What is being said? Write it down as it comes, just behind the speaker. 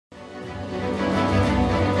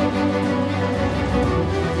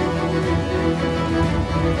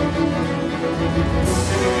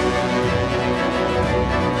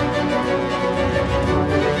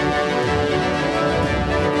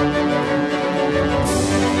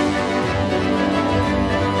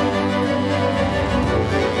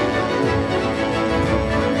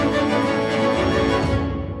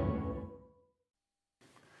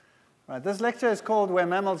This lecture is called Where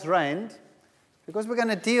Mammals Reigned, because we're going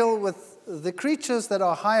to deal with the creatures that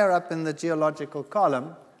are higher up in the geological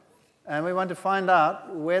column, and we want to find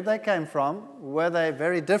out where they came from. Were they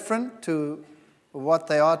very different to what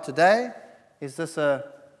they are today? Is this a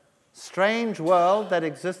strange world that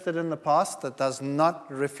existed in the past that does not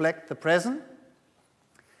reflect the present?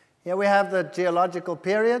 Here we have the geological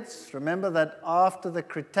periods. Remember that after the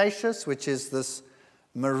Cretaceous, which is this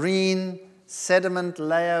marine sediment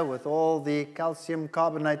layer with all the calcium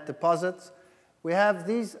carbonate deposits, we have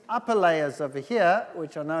these upper layers over here,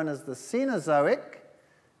 which are known as the Cenozoic.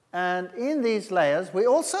 And in these layers, we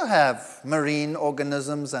also have marine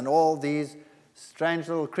organisms and all these strange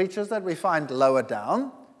little creatures that we find lower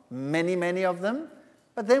down, many, many of them.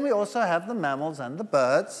 But then we also have the mammals and the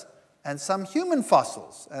birds and some human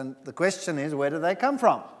fossils. And the question is, where do they come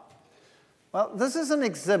from? Well, this is an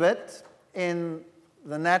exhibit in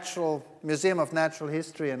the Museum of Natural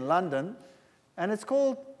History in London, and it's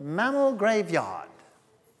called Mammal Graveyard.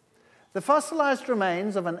 The fossilized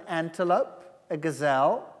remains of an antelope, a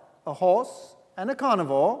gazelle, a horse, and a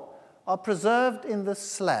carnivore are preserved in this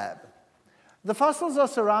slab. The fossils are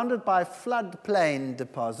surrounded by floodplain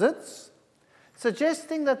deposits,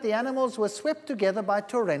 suggesting that the animals were swept together by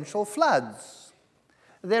torrential floods.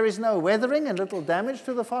 There is no weathering and little damage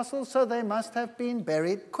to the fossils, so they must have been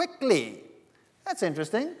buried quickly. That's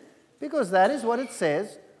interesting, because that is what it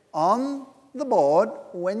says on the board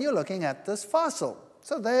when you're looking at this fossil.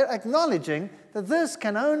 So they're acknowledging that this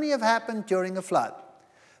can only have happened during a flood.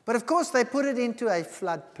 But of course, they put it into a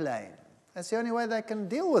floodplain. That's the only way they can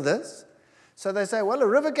deal with this. So they say, well, a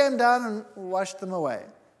river came down and washed them away.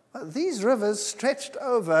 Well, these rivers stretched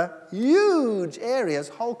over huge areas,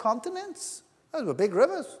 whole continents. Those were big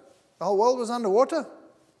rivers. The whole world was underwater.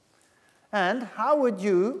 And how would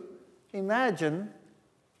you imagine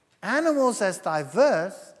animals as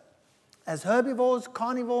diverse as herbivores,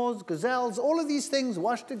 carnivores, gazelles, all of these things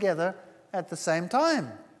washed together at the same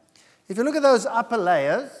time? If you look at those upper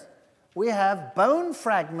layers, we have bone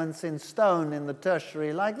fragments in stone in the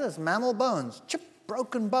tertiary like this, mammal bones, chipped,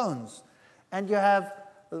 broken bones. And you have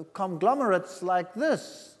conglomerates like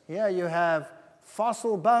this. Here you have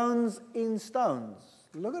fossil bones in stones.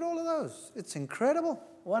 Look at all of those. It's incredible.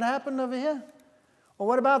 What happened over here? Or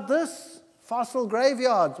what about this? Fossil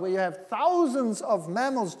graveyards, where you have thousands of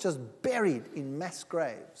mammals just buried in mass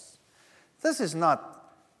graves. This is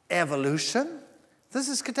not evolution. This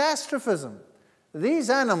is catastrophism. These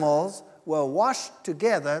animals were washed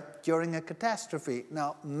together during a catastrophe.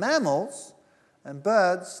 Now, mammals and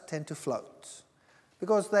birds tend to float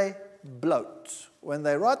because they bloat. When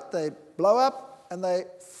they rot, they blow up and they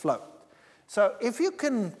float. So if you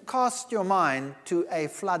can cast your mind to a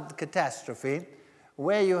flood catastrophe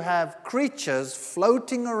where you have creatures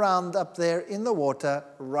floating around up there in the water,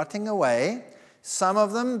 rotting away, some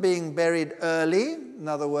of them being buried early, in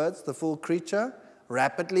other words, the full creature,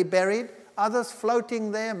 rapidly buried, others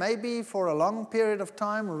floating there maybe for a long period of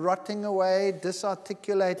time, rotting away,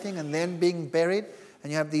 disarticulating, and then being buried,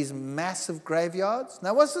 and you have these massive graveyards.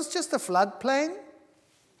 Now, was this just a floodplain?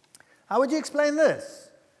 How would you explain this?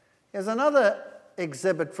 Here's another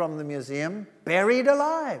exhibit from the museum, buried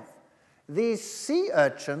alive. These sea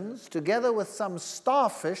urchins, together with some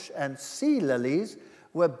starfish and sea lilies,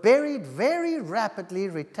 were buried very rapidly,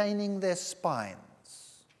 retaining their spines.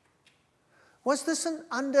 Was this an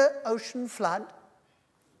under-ocean flood?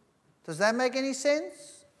 Does that make any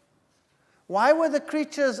sense? Why were the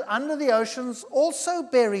creatures under the oceans also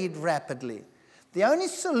buried rapidly? The only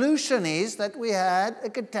solution is that we had a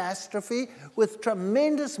catastrophe with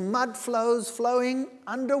tremendous mud flows flowing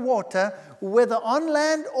underwater, whether on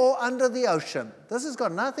land or under the ocean. This has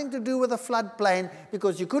got nothing to do with a floodplain,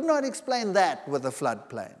 because you could not explain that with a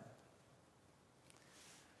floodplain.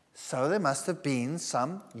 So there must have been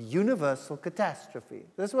some universal catastrophe.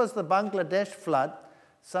 This was the Bangladesh flood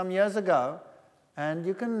some years ago, and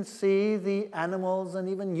you can see the animals and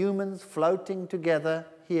even humans floating together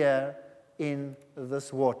here in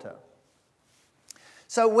this water.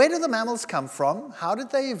 So where do the mammals come from? How did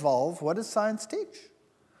they evolve? What does science teach?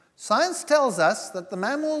 Science tells us that the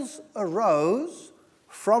mammals arose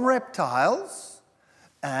from reptiles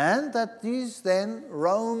and that these then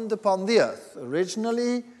roamed upon the earth.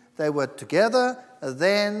 Originally, they were together,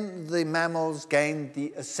 then the mammals gained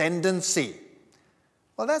the ascendancy.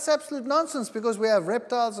 Well, that's absolute nonsense, because we have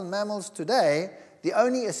reptiles and mammals today. The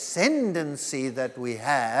only ascendancy that we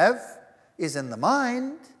have is in the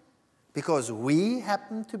mind, because we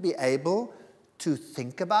happen to be able to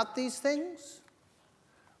think about these things.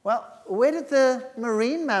 Well, where did the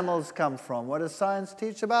marine mammals come from? What does science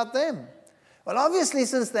teach about them? Well, obviously,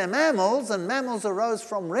 since they're mammals, and mammals arose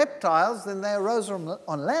from reptiles, then they arose on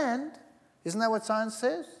land. Isn't that what science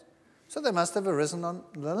says? So they must have arisen on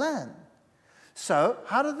the land. So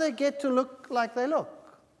how did they get to look like they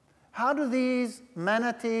look? How do these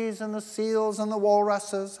manatees and the seals and the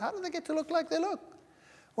walruses, how do they get to look like they look?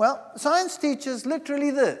 Well, science teaches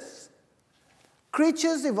literally this.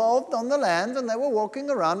 Creatures evolved on the land, and they were walking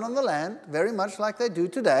around on the land very much like they do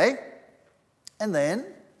today. And then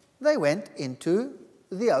they went into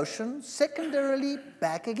the ocean, secondarily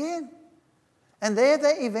back again. And there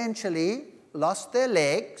they eventually lost their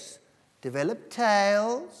legs, developed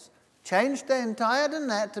tails, changed their entire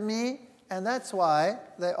anatomy, and that's why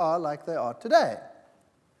they are like they are today.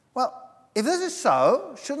 Well, if this is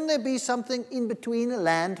so, shouldn't there be something in between a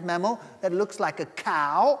land mammal that looks like a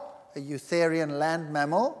cow, a eutherian land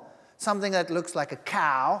mammal, something that looks like a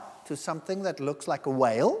cow to something that looks like a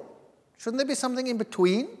whale? Shouldn't there be something in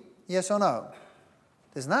between? Yes or no?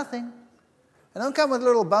 There's nothing. And don't come with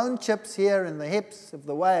little bone chips here in the hips of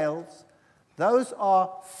the whales. Those are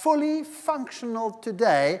fully functional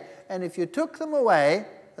today, and if you took them away,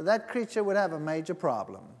 that creature would have a major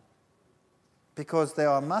problem, because there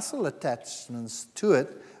are muscle attachments to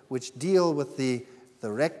it which deal with the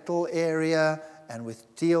rectal area and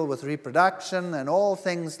deal with reproduction and all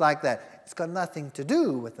things like that. It's got nothing to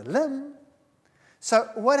do with the limb. So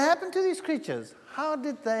what happened to these creatures? How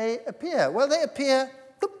did they appear? Well, they appear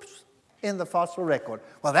in the fossil record.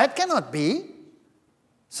 Well, that cannot be.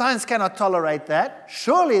 Science cannot tolerate that.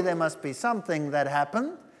 Surely there must be something that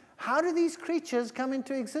happened. How do these creatures come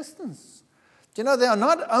into existence? You know, there are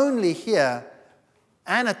not only here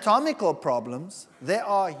anatomical problems, there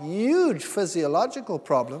are huge physiological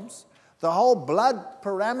problems. The whole blood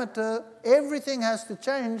parameter, everything has to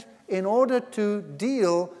change in order to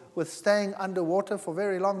deal with staying underwater for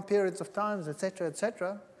very long periods of time, etc.,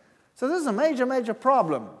 etc. So this is a major, major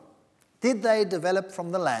problem. Did they develop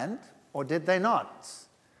from the land, or did they not?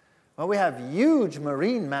 Well, we have huge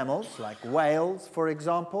marine mammals, like whales, for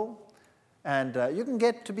example, and you can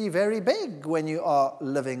get to be very big when you are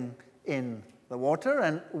living in the water.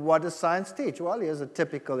 And what does science teach? Well, here's a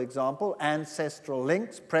typical example. Ancestral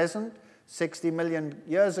links present 60 million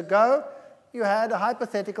years ago. You had a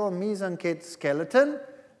hypothetical mesenkid skeleton,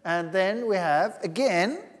 and then we have,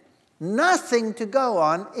 again, nothing to go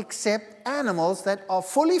on except animals that are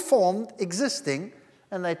fully formed, existing,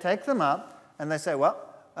 and they take them up, and they say, well,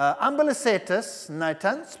 Ambulocetus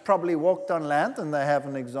nitans probably walked on land, and they have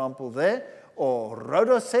an example there, or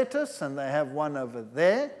Rhodocetus, and they have one over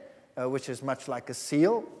there, which is much like a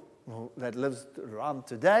seal that lives around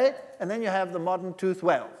today, and then you have the modern toothed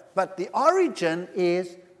whale. But the origin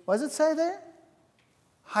is, what does it say there?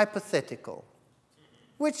 Hypothetical,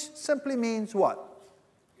 which simply means what?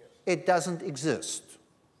 It doesn't exist.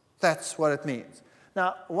 That's what it means.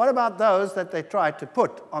 Now, what about those that they tried to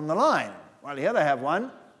put on the line? Well, here they have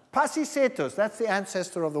one. Pasicetus, that's the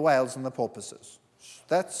ancestor of the whales and the porpoises.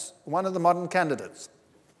 That's one of the modern candidates.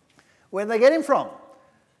 Where did they get him from?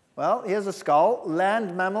 Well, here's a skull,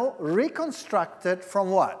 land mammal, reconstructed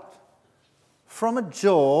from what? From a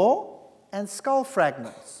jaw and skull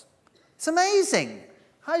fragments. It's amazing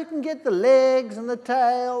how you can get the legs and the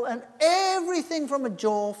tail and everything from a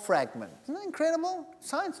jaw fragment. Isn't that incredible?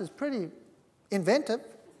 Science is pretty inventive.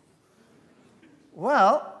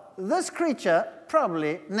 Well, this creature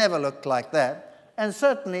probably never looked like that, and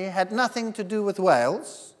certainly had nothing to do with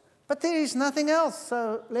whales, but there is nothing else,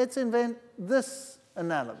 so let's invent this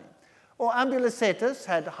analogy. Or Ambulocetus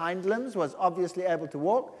had hind limbs, was obviously able to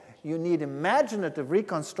walk. You need imaginative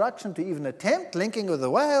reconstruction to even attempt linking with the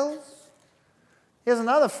whales. Here's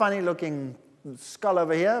another funny-looking skull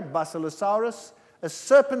over here, Basilosaurus, a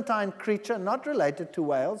serpentine creature not related to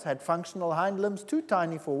whales, had functional hind limbs, too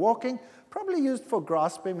tiny for walking, probably used for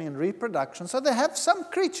grasping and reproduction. So they have some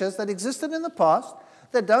creatures that existed in the past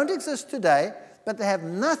that don't exist today, but they have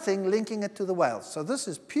nothing linking it to the whales. So this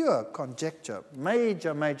is pure conjecture,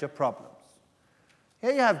 major, major problems.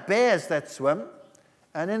 Here you have bears that swim,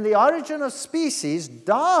 and in The Origin of Species,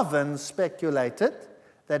 Darwin speculated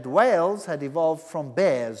that whales had evolved from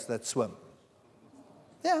bears that swim.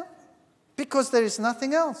 Yeah, because there is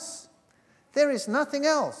nothing else. There is nothing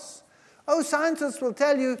else. Oh, scientists will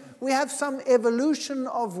tell you we have some evolution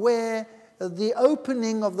of where the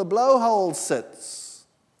opening of the blowhole sits.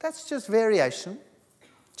 That's just variation.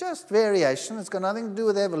 Just variation. It's got nothing to do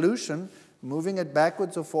with evolution, moving it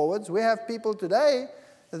backwards or forwards. We have people today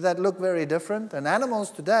that look very different, and animals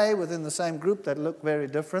today within the same group that look very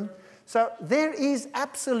different. So there is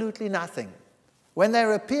absolutely nothing. When they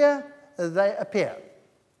appear, they appear.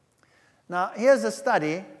 Now, here's a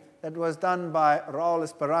study that was done by Raul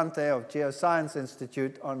Esperante of Geoscience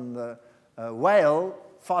Institute on the whale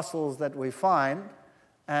fossils that we find.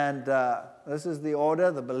 And this is the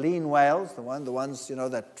order, the baleen whales, the ones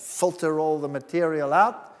that filter all the material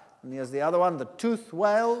out. And here's the other one, the toothed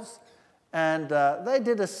whales. And they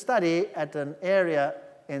did a study at an area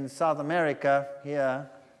in South America, here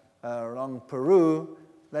along Peru,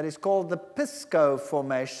 that is called the Pisco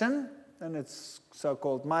Formation. And it's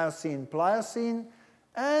so-called Miocene-Pliocene.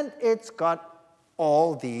 And it's got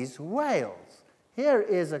all these whales. Here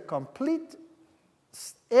is a complete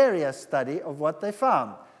area study of what they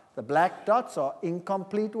found. The black dots are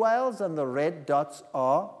incomplete whales, and the red dots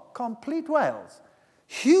are complete whales.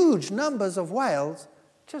 Huge numbers of whales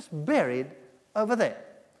just buried over there.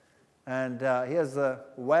 And here's the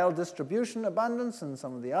whale distribution abundance in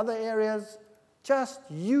some of the other areas. Just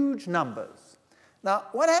huge numbers. Now,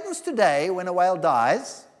 what happens today when a whale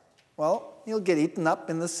dies? Well, he'll get eaten up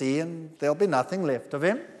in the sea and there'll be nothing left of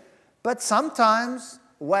him. But sometimes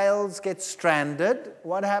whales get stranded.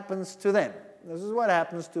 What happens to them? This is what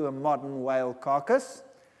happens to a modern whale carcass.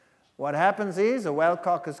 What happens is a whale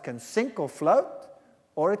carcass can sink or float,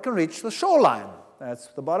 or it can reach the shoreline. That's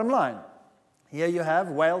the bottom line. Here you have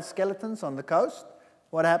whale skeletons on the coast.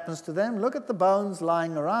 What happens to them? Look at the bones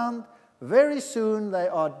lying around. Very soon they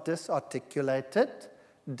are disarticulated,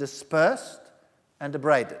 dispersed, and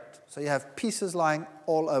abraded. So you have pieces lying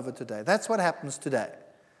all over today. That's what happens today.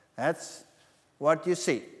 That's what you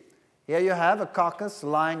see. Here you have a carcass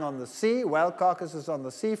lying on the sea. Whale carcasses on the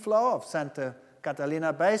seafloor of Santa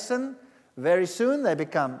Catalina Basin. Very soon they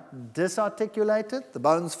become disarticulated. The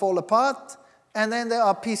bones fall apart. And then there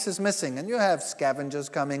are pieces missing. And you have scavengers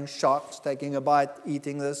coming, sharks taking a bite,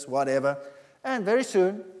 eating this, whatever. And very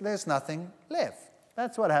soon there's nothing left.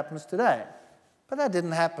 That's what happens today. But that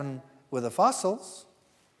didn't happen with the fossils.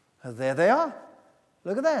 There they are.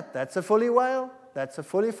 Look at that. That's a fully whale. That's a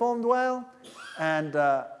fully formed whale. And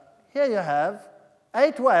here you have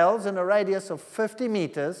 8 whales in a radius of 50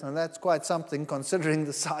 meters, and that's quite something considering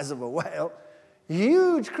the size of a whale.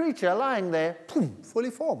 Huge creature lying there, boom,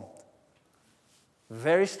 fully formed.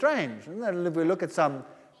 Very strange. And then if we look at some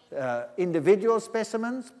individual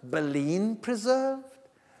specimens, baleen preserved,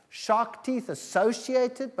 shark teeth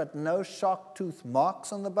associated, but no shark tooth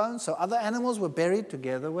marks on the bones. So other animals were buried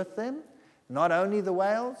together with them, not only the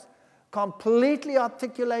whales. Completely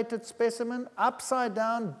articulated specimen, upside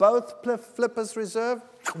down, both flippers reserved.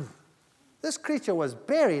 This creature was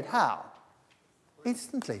buried how?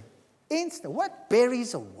 Instantly. What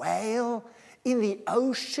buries a whale in the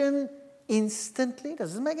ocean instantly?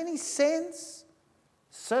 Does it make any sense?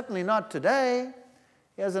 Certainly not today.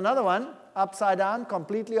 Here's another one, upside down,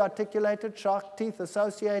 completely articulated, shark teeth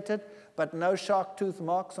associated, but no shark tooth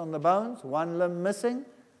marks on the bones, one limb missing.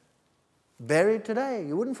 Buried today.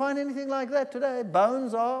 You wouldn't find anything like that today.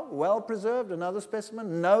 Bones are well preserved, another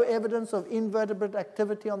specimen. No evidence of invertebrate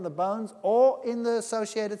activity on the bones or in the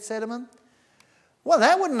associated sediment. Well,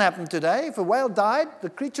 that wouldn't happen today. If a whale died, the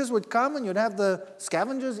creatures would come and you'd have the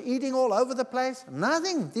scavengers eating all over the place.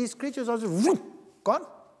 Nothing. These creatures are just gone,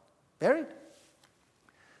 buried.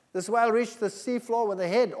 This whale reached the seafloor with the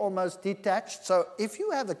head almost detached. So if you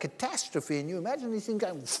have a catastrophe and you imagine these things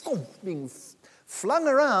going, being flung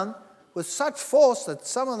around with such force that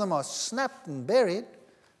some of them are snapped and buried,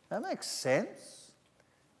 that makes sense.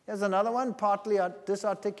 Here's another one, partly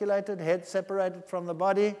disarticulated, head separated from the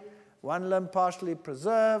body, one limb partially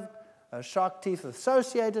preserved, shark teeth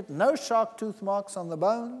associated, no shark tooth marks on the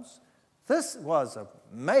bones. This was a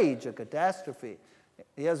major catastrophe.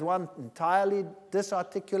 Here's one entirely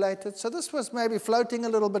disarticulated. So this was maybe floating a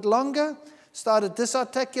little bit longer, started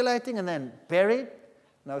disarticulating and then buried.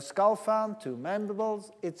 No skull found, 2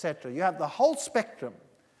 mandibles, etc. You have the whole spectrum.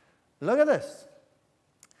 Look at this.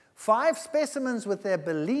 5 specimens with their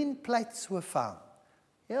baleen plates were found.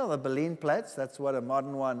 Here are the baleen plates. That's what a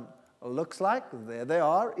modern one looks like. There they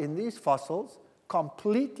are in these fossils,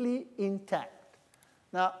 completely intact.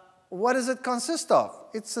 Now, what does it consist of?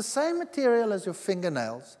 It's the same material as your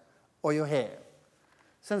fingernails or your hair.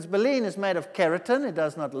 Since baleen is made of keratin, it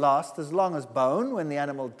does not last as long as bone when the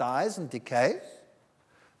animal dies and decays.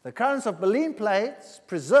 The occurrence of baleen plates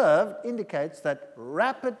preserved indicates that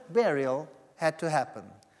rapid burial had to happen.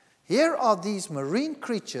 Here are these marine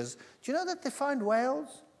creatures. Do you know that they find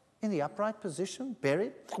whales in the upright position,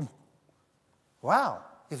 buried? Wow.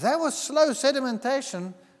 If that was slow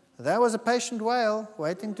sedimentation, that was a patient whale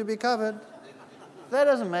waiting to be covered. That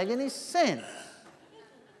doesn't make any sense.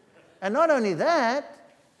 And not only that,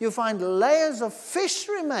 you find layers of fish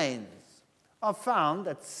remains are found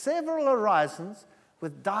at several horizons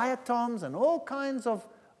with diatoms and all kinds of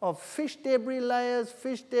of fish debris layers,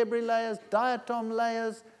 diatom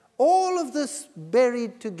layers, all of this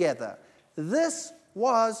buried together. This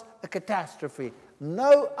was a catastrophe.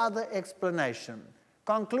 No other explanation.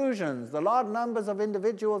 Conclusions. The large numbers of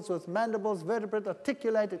individuals with mandibles, vertebrate,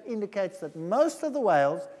 articulated indicates that most of the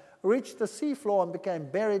whales reached the seafloor and became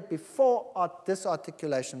buried before this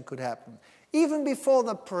articulation could happen, even before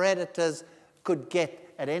the predators could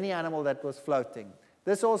get at any animal that was floating.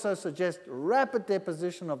 This also suggests rapid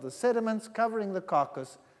deposition of the sediments covering the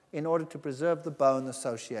carcass in order to preserve the bone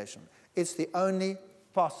association. It's the only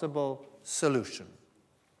possible solution.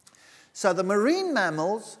 So the marine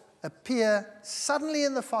mammals appear suddenly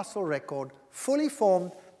in the fossil record, fully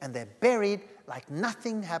formed, and they're buried like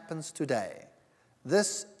nothing happens today.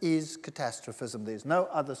 This is catastrophism. There's no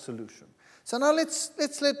other solution. So now let's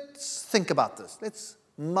think about this. Let's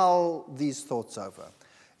mull these thoughts over.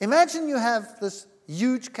 Imagine you have this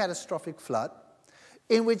huge catastrophic flood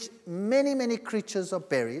in which many, many creatures are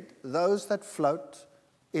buried, those that float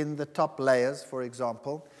in the top layers, for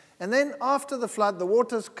example. And then after the flood, the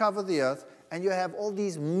waters cover the earth, and you have all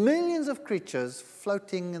these millions of creatures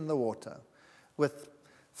floating in the water with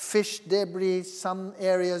fish debris. Some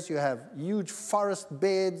areas you have huge forest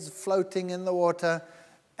beds floating in the water,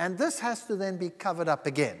 and this has to then be covered up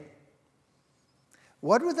again.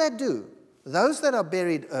 What would that do? Those that are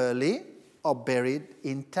buried early are buried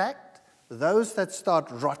intact. Those that start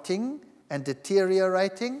rotting and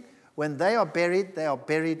deteriorating, when they are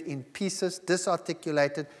buried in pieces,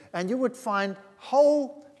 disarticulated, and you would find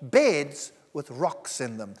whole beds with rocks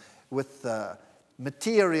in them, with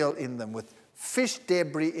material in them, with fish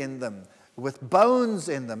debris in them, with bones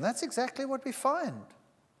in them. That's exactly what we find,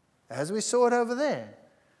 as we saw it over there.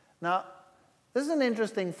 Now, this is an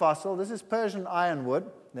interesting fossil. This is Persian ironwood.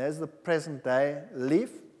 There's the present-day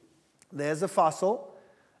leaf. There's a fossil.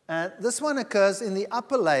 And this one occurs in the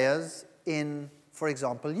upper layers in, for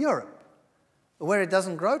example, Europe, where it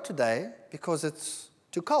doesn't grow today because it's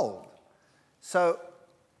too cold. So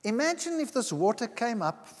imagine if this water came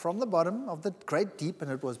up from the bottom of the great deep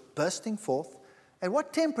and it was bursting forth. At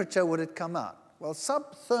what temperature would it come out? Well,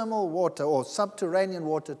 subthermal water or subterranean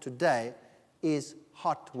water today is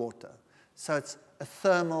hot water. So it's a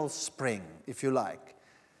thermal spring, if you like.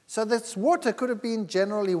 So this water could have been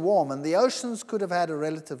generally warm, and the oceans could have had a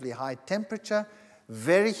relatively high temperature,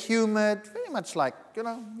 very humid, very much like,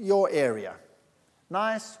 your area.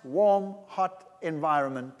 Nice, warm, hot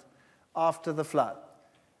environment after the flood.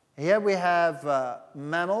 Here we have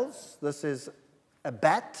mammals. This is a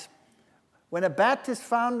bat. When a bat is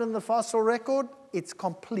found in the fossil record, it's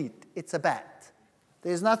complete. It's a bat.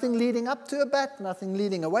 There's nothing leading up to a bat, nothing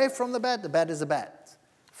leading away from the bat. The bat is a bat,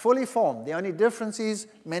 fully formed. The only difference is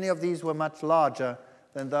many of these were much larger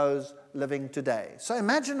than those living today. So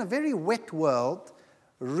imagine a very wet world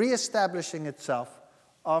reestablishing itself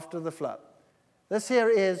after the flood. This here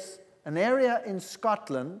is an area in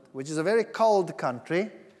Scotland, which is a very cold country,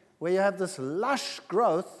 where you have this lush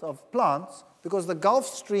growth of plants because the Gulf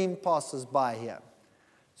Stream passes by here.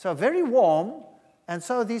 So very warm, and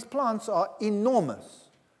so these plants are enormous.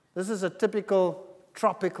 This is a typical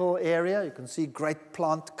tropical area. You can see great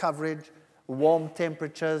plant coverage, warm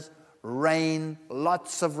temperatures, rain,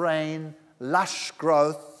 lots of rain, lush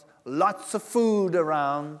growth, lots of food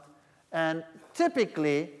around, and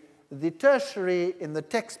typically the tertiary in the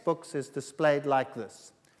textbooks is displayed like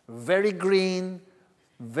this. Very green,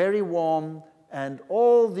 very warm, and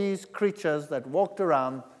all these creatures that walked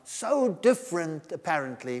around, so different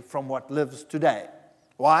apparently from what lives today.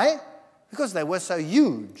 Why? Because they were so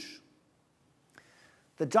huge.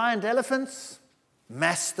 The giant elephants,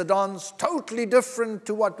 mastodons, totally different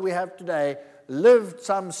to what we have today, lived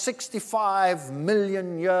some 65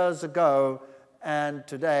 million years ago, and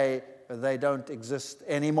today they don't exist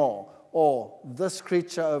anymore. Or this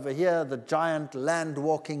creature over here, the giant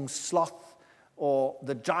land-walking sloth, or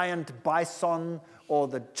the giant bison, or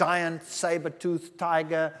the giant saber-toothed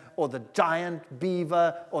tiger, or the giant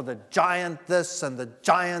beaver, or the giant this and the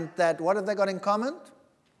giant that. What have they got in common?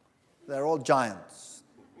 They're all giants.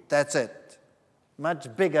 That's it.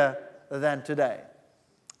 Much bigger than today.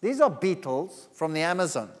 These are beetles from the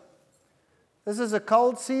Amazon. This is a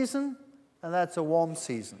cold season, and that's a warm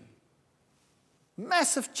season.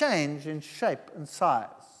 Massive change in shape and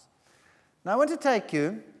size. Now I want to take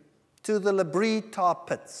you to the Labrie tar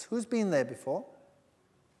pits. Who's been there before?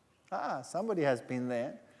 Somebody has been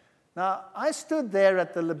there. Now, I stood there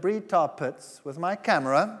at the Labrie tar pits with my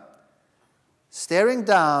camera, staring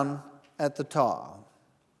down at the tar,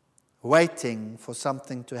 waiting for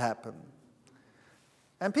something to happen.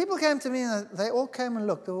 And people came to me, and they all came and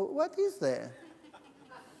looked. What is there?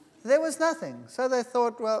 there was nothing. So they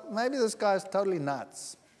thought, well, maybe this guy's totally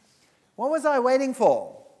nuts. What was I waiting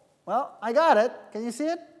for? Well, I got it. Can you see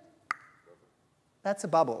it? That's a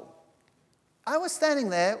bubble. I was standing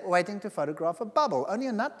there waiting to photograph a bubble. Only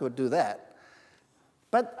a nut would do that.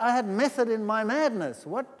 But I had method in my madness.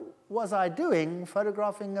 What was I doing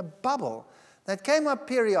photographing a bubble that came up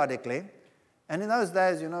periodically? And in those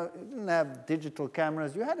days, you know, you didn't have digital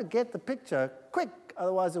cameras. You had to get the picture quick,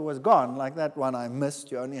 otherwise it was gone. Like that one I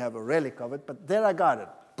missed. You only have a relic of it. But there I got it.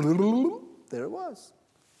 There it was.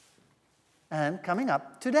 And coming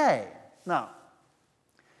up today. Now,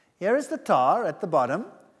 here is the tar at the bottom,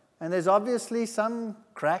 and there's obviously some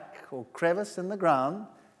crack or crevice in the ground,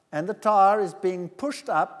 and the tar is being pushed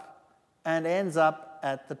up and ends up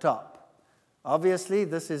at the top. Obviously,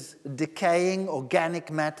 this is decaying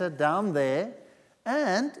organic matter down there,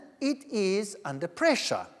 and it is under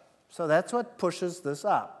pressure. So that's what pushes this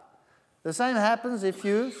up. The same happens if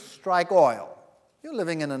you strike oil. You're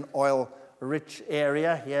living in an oil-rich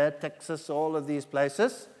area here, Texas, all of these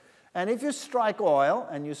places. And if you strike oil,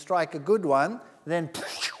 and you strike a good one, then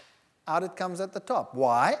out it comes at the top.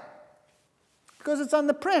 Why? Because it's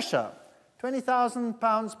under pressure. 20,000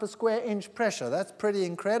 pounds per square inch pressure. That's pretty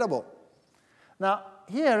incredible. Now,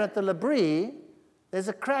 here at the Labrie, there's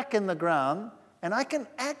a crack in the ground, and I can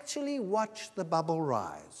actually watch the bubble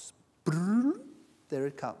rise. There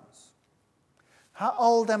it comes. How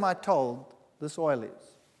old am I told this oil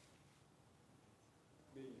is?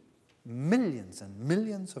 Millions and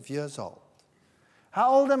millions of years old. How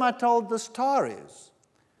old am I told this tar is?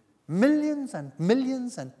 Millions and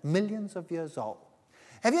millions and millions of years old.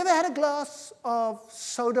 Have you ever had a glass of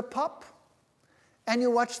soda pop and you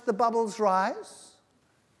watched the bubbles rise?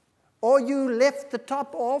 Or you left the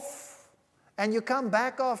top off and you come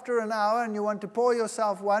back after an hour and you want to pour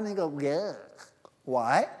yourself one and you go, yeah.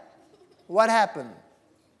 Why? What happened?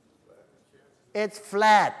 It's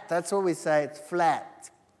flat. That's what we say, it's flat.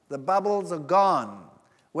 The bubbles are gone.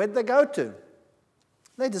 Where'd they go to?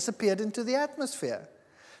 They disappeared into the atmosphere.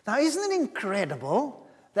 Now, isn't it incredible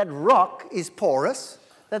that rock is porous,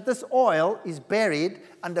 that this oil is buried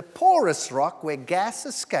under porous rock where gas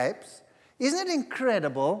escapes? Isn't it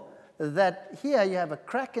incredible that here you have a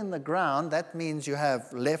crack in the ground? That means you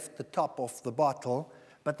have left the top off the bottle,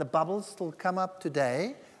 but the bubbles still come up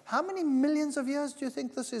today. How many millions of years do you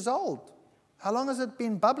think this is old? How long has it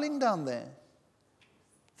been bubbling down there?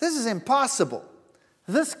 This is impossible.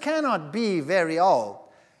 This cannot be very old.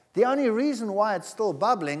 The only reason why it's still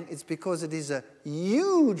bubbling is because it is a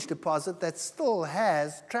huge deposit that still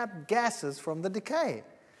has trapped gases from the decay.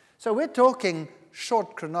 So we're talking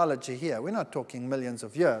short chronology here. We're not talking millions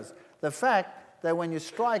of years. The fact that when you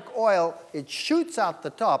strike oil, it shoots out the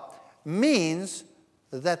top means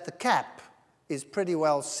that the cap is pretty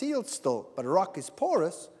well sealed still, but rock is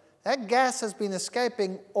porous. That gas has been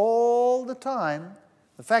escaping all the time.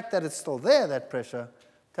 The fact that it's still there, that pressure,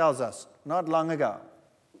 tells us not long ago.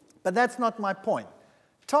 But that's not my point.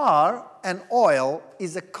 Tar and oil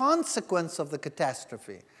is a consequence of the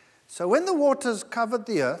catastrophe. So when the waters covered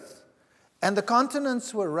the earth and the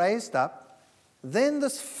continents were raised up, then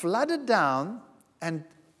this flooded down and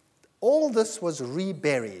all this was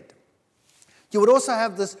reburied. You would also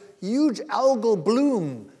have this huge algal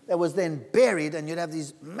bloom that was then buried, and you'd have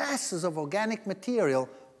these masses of organic material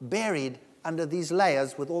buried under these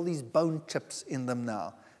layers with all these bone chips in them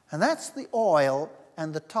now. And that's the oil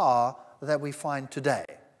and the tar that we find today.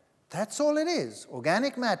 That's all it is,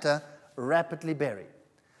 organic matter rapidly buried.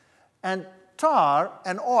 And tar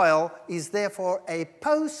and oil is therefore a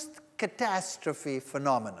post-catastrophe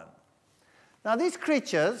phenomenon. Now these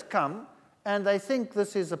creatures come and they think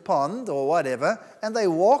this is a pond or whatever, and they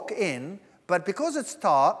walk in, but because it's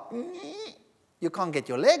tar, you can't get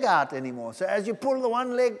your leg out anymore. So as you pull the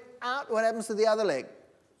one leg out, what happens to the other leg?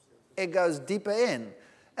 It goes deeper in.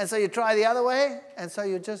 And so you try the other way, and so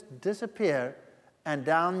you just disappear, and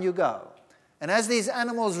down you go. And as these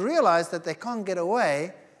animals realize that they can't get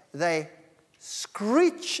away, they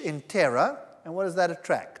screech in terror, and what does that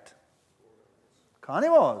attract?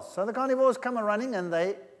 Carnivores. So the carnivores come running, and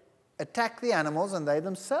they attack the animals, and they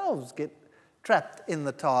themselves get trapped in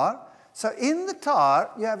the tar. So in the tar,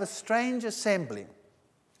 you have a strange assembly.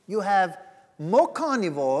 You have more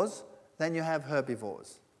carnivores than you have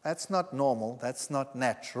herbivores. That's not normal. That's not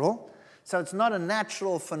natural. So it's not a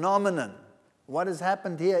natural phenomenon. What has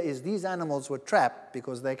happened here is these animals were trapped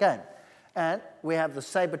because they came. And we have the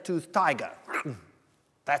saber-toothed tiger.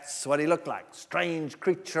 That's what he looked like. Strange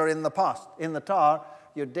creature in the past. In the tar,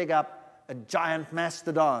 you dig up a giant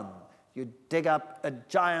mastodon. You dig up a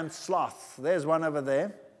giant sloth. There's one over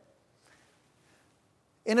there.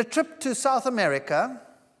 In a trip to South America,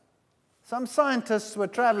 some scientists were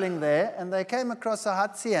traveling there, and they came across a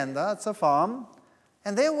hacienda, it's a farm,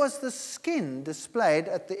 and there was the skin displayed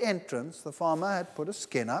at the entrance. The farmer had put a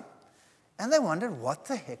skin up, and they wondered, what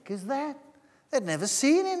the heck is that? They'd never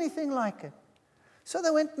seen anything like it. So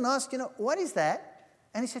they went and asked, what is that?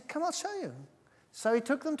 And he said, come, I'll show you. So he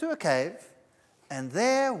took them to a cave, and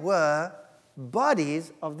there were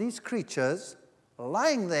bodies of these creatures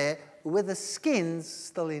lying there with the skins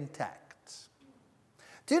still intact.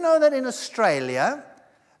 Do you know that in Australia,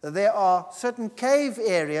 there are certain cave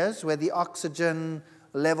areas where the oxygen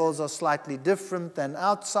levels are slightly different than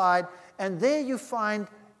outside, and there you find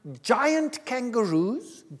giant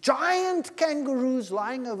kangaroos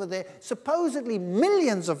lying over there, supposedly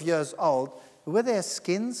millions of years old, with their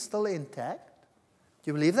skins still intact? Do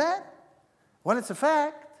you believe that? Well, it's a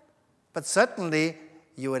fact, but certainly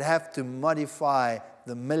you would have to modify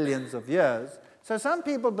the millions of years. So some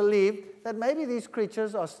people believe that maybe these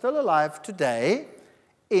creatures are still alive today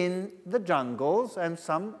in the jungles, and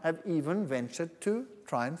some have even ventured to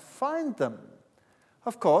try and find them.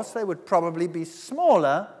 Of course, they would probably be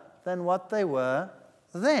smaller than what they were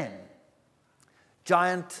then.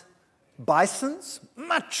 Giant bisons,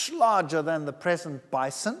 much larger than the present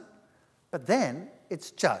bison, but then it's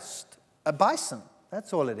just a bison.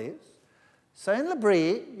 That's all it is. So in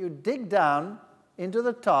Labrie, you dig down into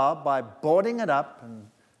the tar by boarding it up and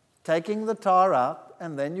taking the tar out,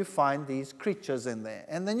 and then you find these creatures in there.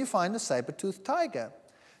 And then you find a saber-toothed tiger.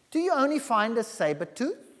 Do you only find a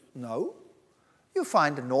saber-tooth? No. You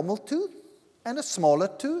find a normal tooth and a smaller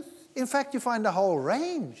tooth. In fact, you find a whole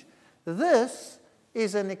range. This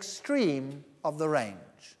is an extreme of the range.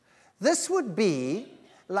 This would be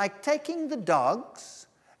like taking the dogs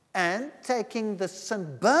and taking the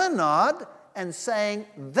St. Bernard and saying,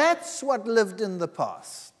 that's what lived in the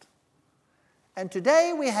past. And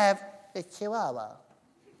today we have a Chihuahua.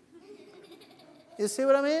 You see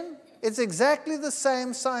what I mean? It's exactly the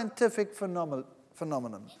same scientific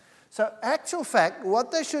phenomenon. So, actual fact,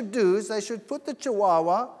 what they should do is they should put the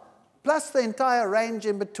Chihuahua plus the entire range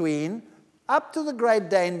in between up to the Great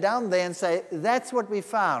Dane down there and say, that's what we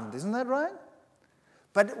found. Isn't that right?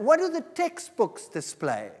 But what do the textbooks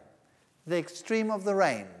display? The extreme of the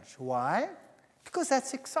range. Why? Because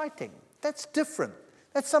that's exciting. That's different.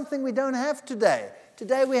 That's something we don't have today.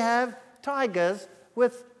 Today we have tigers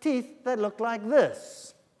with teeth that look like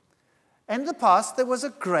this. In the past, there was a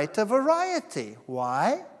greater variety.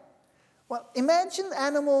 Why? Well, imagine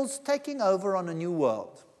animals taking over on a new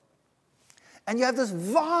world. And you have this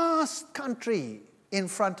vast country in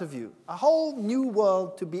front of you, a whole new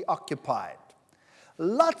world to be occupied.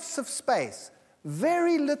 Lots of space,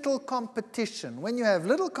 very little competition. When you have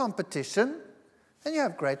little competition, then you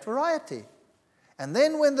have great variety. And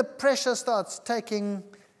then when the pressure starts taking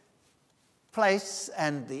place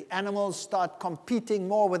and the animals start competing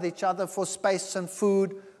more with each other for space and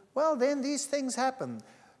food, well, then these things happen.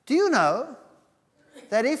 Do you know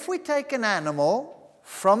that if we take an animal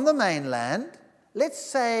from the mainland, let's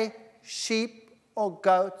say sheep or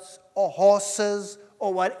goats or horses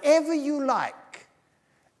or whatever you like,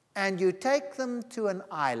 and you take them to an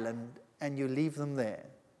island and you leave them there,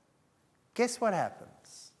 guess what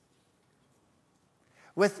happens?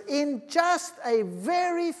 Within just a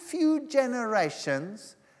very few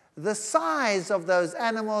generations, the size of those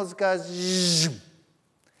animals goes zoom.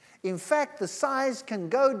 In fact, the size can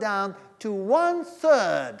go down to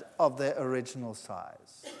 1/3 of their original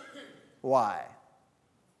size. Why?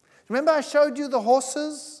 Remember I showed you the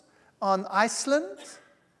horses on Iceland?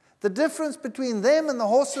 The difference between them and the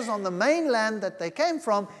horses on the mainland that they came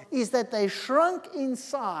from is that they shrunk in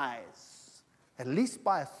size, at least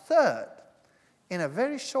by 1/3, in a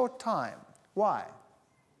very short time. Why?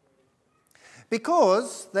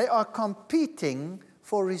 Because they are competing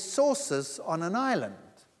for resources on an island.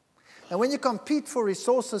 And when you compete for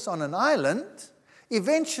resources on an island,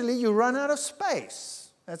 eventually you run out of space.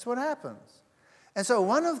 That's what happens. And so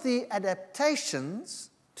one of the adaptations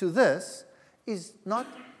to this is not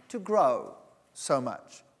to grow so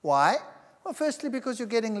much. Why? Well, firstly, because you're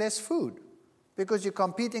getting less food, because you're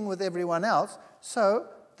competing with everyone else, so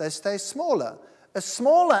they stay smaller. A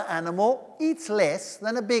smaller animal eats less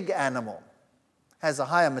than a big animal. Has a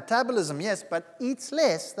higher metabolism, yes, but eats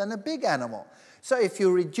less than a big animal. So if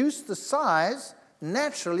you reduce the size,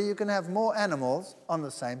 naturally you can have more animals on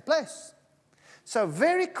the same place. So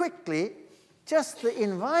very quickly, just the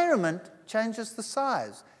environment changes the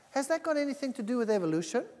size. Has that got anything to do with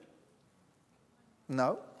evolution?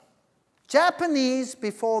 No. Japanese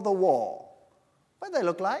before the war. What did they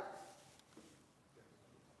look like?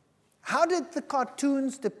 How did the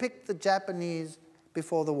cartoons depict the Japanese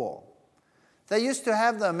before the war? They used to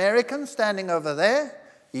have the Americans standing over there,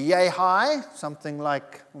 yay high, something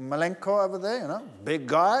like Malenko over there, you know, big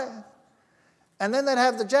guy. And then they'd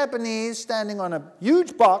have the Japanese standing on a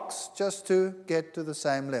huge box just to get to the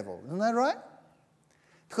same level. Isn't that right?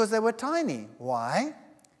 Because they were tiny. Why?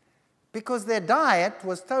 Because their diet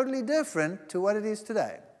was totally different to what it is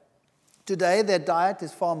today. Today, their diet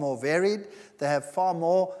is far more varied. They have far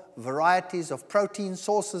more varieties of protein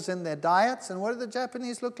sources in their diets. And what do the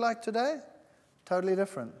Japanese look like today? Totally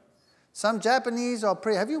different. Some Japanese are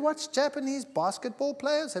pretty... Have you watched Japanese basketball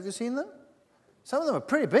players? Have you seen them? Some of them are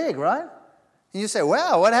pretty big, right? And you say,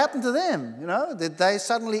 wow, what happened to them? You know, did they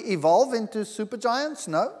suddenly evolve into supergiants?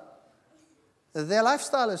 No. Their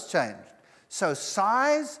lifestyle has changed. So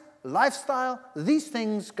size, lifestyle, these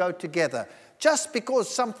things go together. Just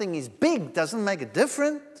because something is big doesn't make it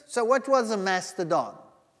different. So what was a mastodon?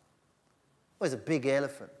 It was a big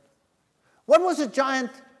elephant. What was a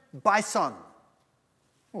giant bison?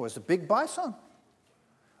 It was a big bison.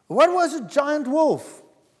 What was a giant wolf?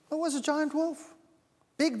 What was a giant wolf?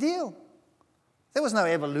 Big deal. There was no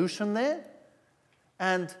evolution there.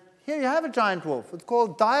 And here you have a giant wolf. It's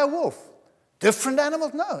called dire wolf. Different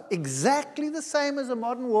animals? No. Exactly the same as a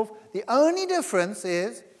modern wolf. The only difference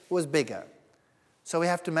is it was bigger. So we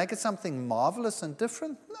have to make it something marvelous and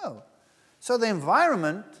different? No. So the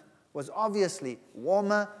environment was obviously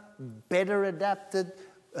warmer, better adapted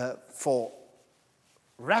for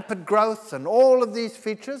rapid growth and all of these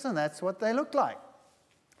features, and that's what they look like.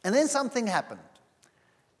 And then something happened.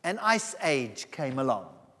 An ice age came along.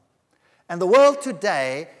 And the world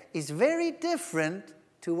today is very different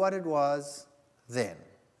to what it was then.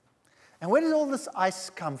 And where did all this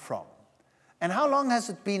ice come from? And how long has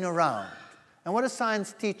it been around? And what does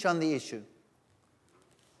science teach on the issue?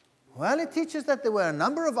 Well, it teaches that there were a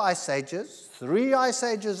number of ice ages, 3 ice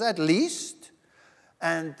ages at least,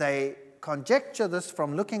 and they conjecture this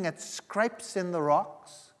from looking at scrapes in the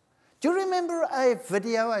rocks. Do you remember a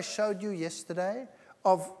video I showed you yesterday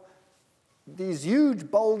of these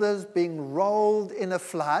huge boulders being rolled in a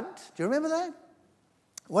flood? Do you remember that?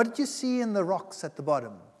 What did you see in the rocks at the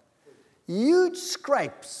bottom? Huge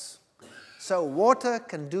scrapes. So water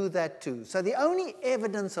can do that too. So the only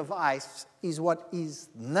evidence of ice is what is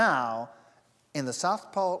now in the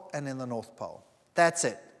South Pole and in the North Pole. That's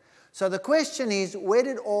it. So the question is, where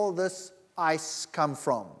did all this ice come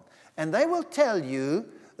from? And they will tell you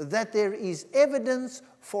that there is evidence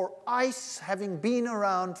for ice having been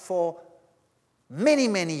around for many,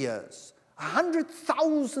 many years.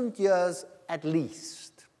 100,000 years at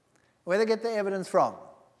least. Where do they get the evidence from?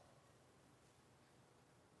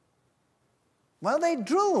 Well, they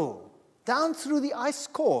drill down through the ice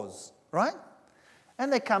cores, right?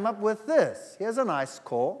 And they come up with this. Here's an ice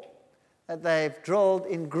core that they've drilled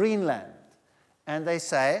in Greenland. And they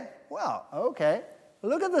say, well, okay,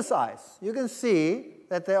 look at this ice. You can see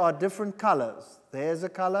that there are different colors. There's a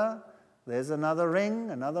color, there's another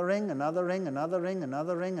ring, another ring, another ring, another ring,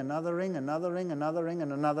 another ring, another ring, another ring, another ring,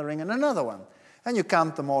 and another ring, and another one. And you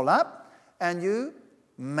count them all up, and you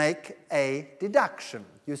make a deduction.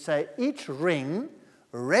 You say each ring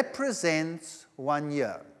represents 1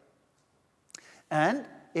 year. And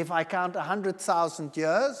if I count 100,000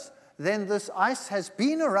 years, then this ice has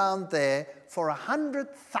been around there for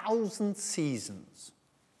 100,000 seasons.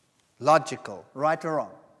 Logical, right or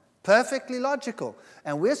wrong? Perfectly logical.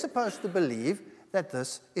 And we're supposed to believe that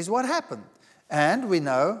this is what happened. And we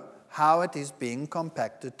know how it is being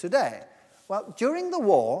compacted today. Well, during the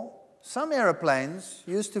war, some airplanes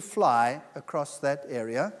used to fly across that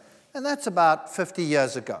area, and that's about 50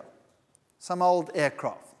 years ago. Some old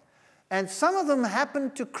aircraft. And some of them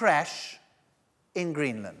happened to crash in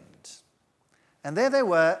Greenland. And there they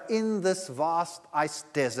were in this vast ice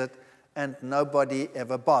desert, and nobody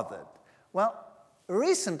ever bothered. Well,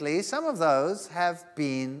 recently, some of those have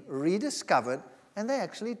been rediscovered, and they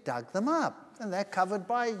actually dug them up. And they're covered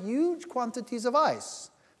by huge quantities of ice.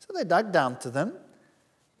 So they dug down to them.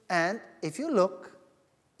 And if you look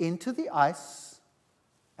into the ice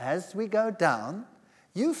as we go down,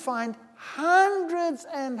 you find hundreds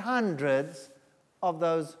and hundreds of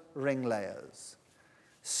those ring layers.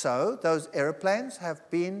 So those airplanes have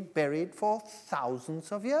been buried for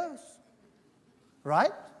thousands of years,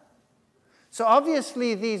 right? So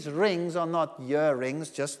obviously these rings are not year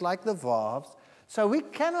rings, just like the valves. So we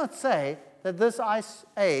cannot say that this ice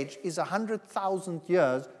age is 100,000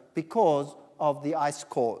 years because of the ice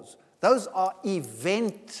cores. Those are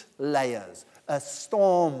event layers. A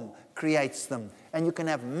storm creates them. And you can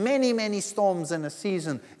have many, many storms in a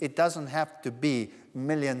season. It doesn't have to be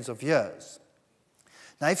millions of years.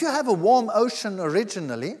 Now, if you have a warm ocean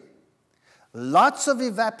originally, lots of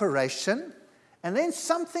evaporation, and then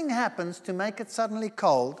something happens to make it suddenly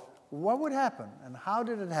cold, what would happen, and how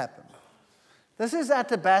did it happen? This is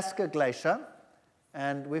Athabasca Glacier,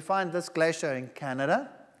 and we find this glacier in Canada.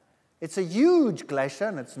 It's a huge glacier,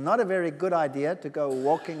 and it's not a very good idea to go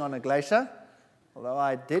walking on a glacier, although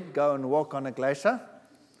I did go and walk on a glacier,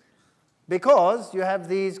 because you have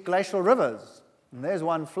these glacial rivers. And there's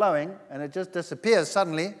one flowing, and it just disappears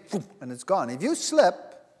suddenly, and it's gone. If you slip,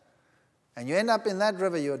 and you end up in that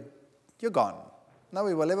river, you're gone.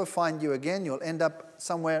 Nobody will ever find you again. You'll end up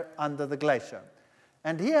somewhere under the glacier.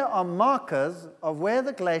 And here are markers of where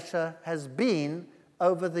the glacier has been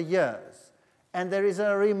over the years. And there is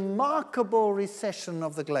a remarkable recession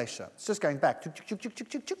of the glacier. It's just going back.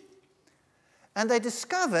 And they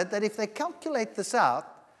discovered that if they calculate this out,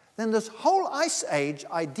 then this whole ice age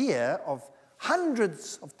idea of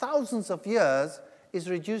hundreds of thousands of years is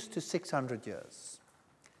reduced to 600 years.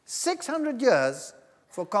 600 years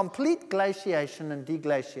for complete glaciation and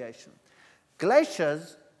deglaciation.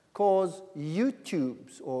 Glaciers cause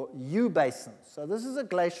U-tubes or U-basins. So this is a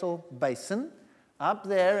glacial basin up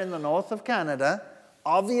there in the north of Canada.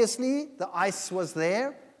 Obviously, the ice was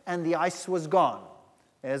there and the ice was gone.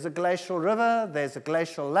 There's a glacial river, there's a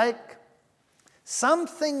glacial lake.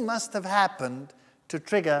 Something must have happened to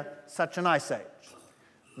trigger such an ice age.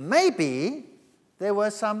 Maybe there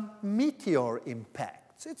were some meteor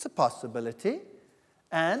impacts. It's a possibility.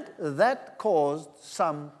 And that caused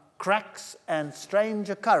some cracks and strange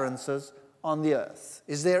occurrences on the Earth.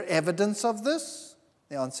 Is there evidence of this?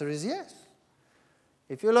 The answer is yes.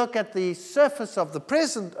 If you look at the surface of the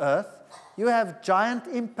present Earth, you have giant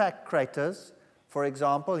impact craters. For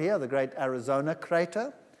example, here, the Great Arizona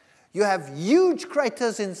Crater. You have huge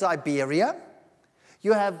craters in Siberia.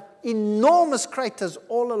 You have enormous craters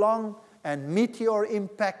all along and meteor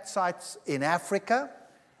impact sites in Africa.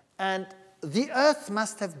 And the Earth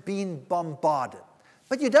must have been bombarded.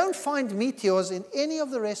 But you don't find meteors in any of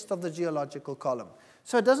the rest of the geological column.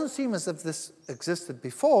 So it doesn't seem as if this existed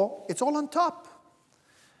before. It's all on top.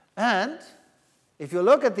 And if you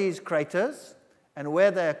look at these craters and where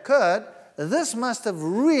they occurred, this must have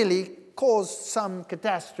really caused some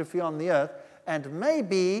catastrophe on the Earth. And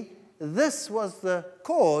maybe this was the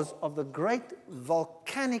cause of the great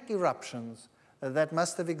volcanic eruptions that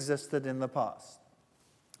must have existed in the past.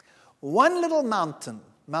 One little mountain,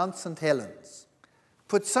 Mount St. Helens,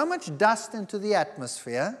 put so much dust into the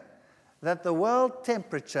atmosphere that the world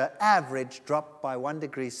temperature average dropped by 1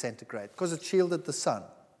 degree centigrade because it shielded the sun.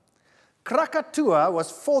 Krakatoa was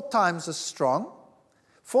 4 times as strong,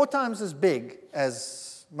 4 times as big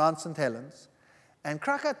as Mount St. Helens, and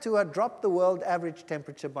Krakatoa dropped the world average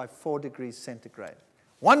temperature by 4 degrees centigrade.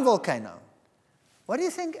 One volcano. What do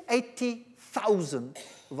you think 80,000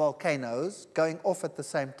 volcanoes going off at the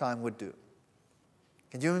same time would do?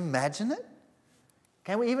 Can you imagine it?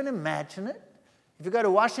 Can we even imagine it? If you go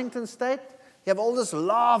to Washington State, you have all this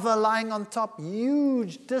lava lying on top,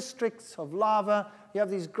 huge districts of lava. You have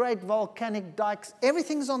these great volcanic dikes.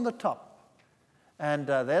 Everything's on the top. And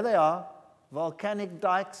there they are, volcanic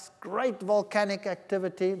dikes, great volcanic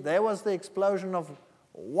activity. There was the explosion of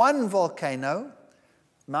one volcano,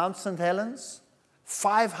 Mount St. Helens,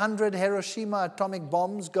 500 Hiroshima atomic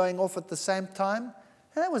bombs going off at the same time.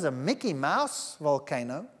 And that was a Mickey Mouse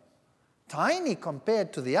volcano, tiny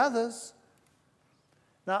compared to the others.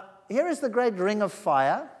 Now, here is the Great Ring of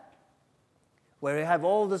Fire, where you have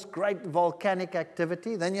all this great volcanic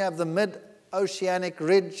activity. Then you have the mid-oceanic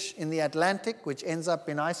ridge in the Atlantic, which ends up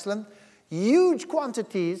in Iceland. Huge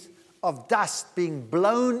quantities of dust being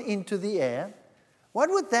blown into the air. What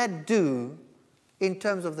would that do in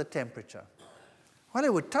terms of the temperature? Well,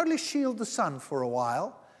 it would totally shield the sun for a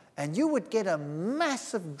while, and you would get a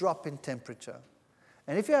massive drop in temperature.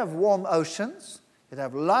 And if you have warm oceans, you'd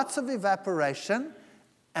have lots of evaporation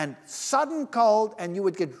and sudden cold, and you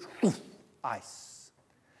would get ice.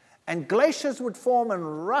 And glaciers would form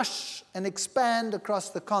and rush and expand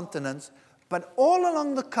across the continents, but all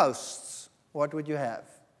along the coasts, what would you have?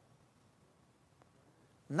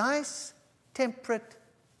 Nice, temperate,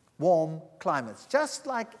 warm climates. Just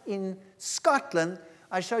like in Scotland,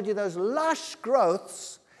 I showed you those lush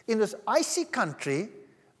growths in this icy country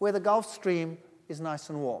where the Gulf Stream is nice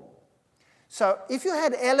and warm. So if you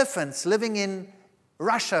had elephants living in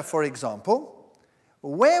Russia, for example,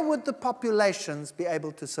 where would the populations be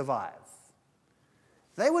able to survive?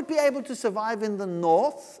 They would be able to survive in the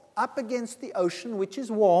north, up against the ocean, which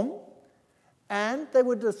is warm, and they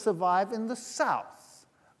would survive in the south,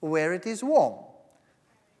 where it is warm.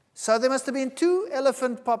 So there must have been 2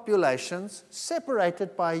 elephant populations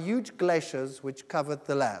separated by huge glaciers which covered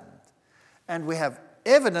the land. And we have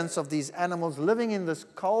evidence of these animals living in this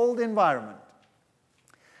cold environment.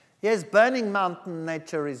 Here's Burning Mountain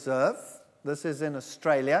Nature Reserve. This is in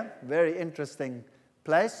Australia. Very interesting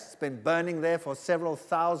place. It's been burning there for several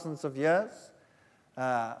thousands of years.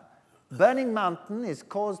 Burning Mountain is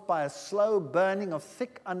caused by a slow burning of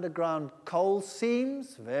thick underground coal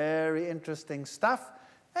seams. Very interesting stuff.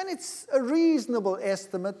 And it's a reasonable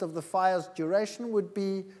estimate of the fire's duration would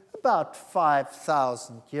be about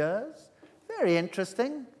 5,000 years. Very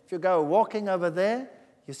interesting. If you go walking over there,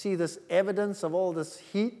 you see this evidence of all this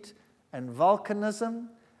heat and volcanism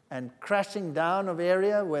and crashing down of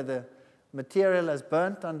area where the material has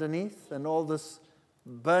burnt underneath, and all this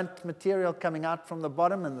burnt material coming out from the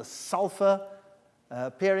bottom, and the sulfur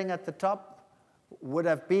appearing at the top would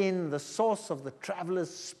have been the source of the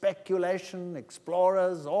travelers' speculation,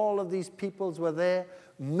 explorers. All of these peoples were there.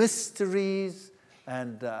 Mysteries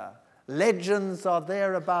and legends are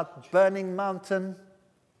there about Burning Mountain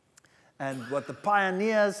and what the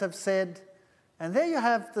pioneers have said. And there you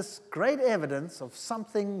have this great evidence of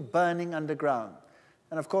something burning underground.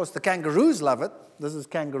 And of course, the kangaroos love it. This is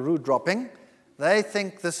kangaroo dropping. They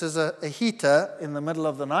think this is a heater in the middle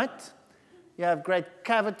of the night. You have great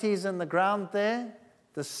cavities in the ground there.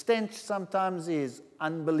 The stench sometimes is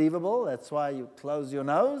unbelievable. That's why you close your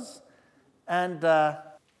nose. And the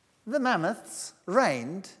mammoths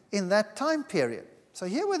reigned in that time period. So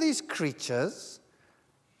here were these creatures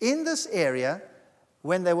in this area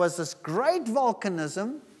when there was this great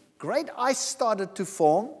volcanism, great ice started to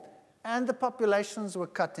form, and the populations were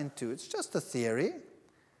cut in two. It's just a theory.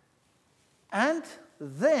 And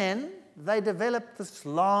then they developed this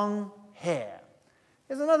long hair.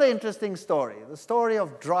 Here's another interesting story, the story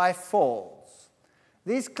of Dry Falls.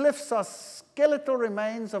 These cliffs are skeletal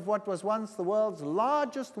remains of what was once the world's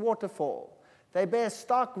largest waterfall. They bear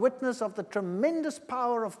stark witness of the tremendous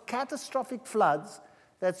power of catastrophic floods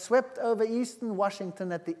that swept over eastern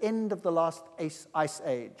Washington at the end of the last ice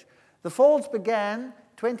age. The falls began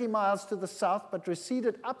 20 miles to the south, but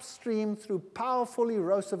receded upstream through powerful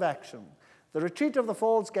erosive action. The retreat of the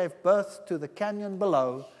falls gave birth to the canyon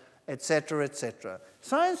below, etc., etc.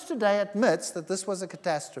 Science today admits that this was a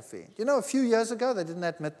catastrophe. You know, a few years ago, they didn't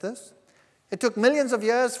admit this. It took millions of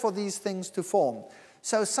years for these things to form.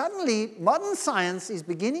 So suddenly, modern science is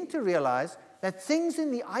beginning to realize that things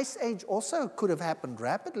in the Ice Age also could have happened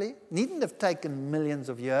rapidly, needn't have taken millions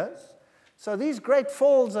of years. So these great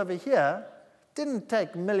falls over here didn't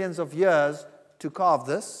take millions of years to carve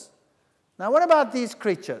this. Now, what about these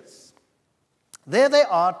creatures? There they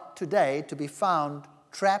are today to be found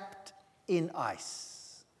trapped in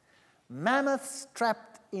ice. Mammoths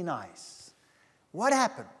trapped in ice. What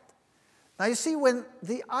happened? Now, you see, when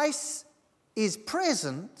the ice is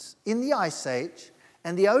present in the Ice Age,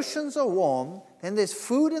 and the oceans are warm, then there's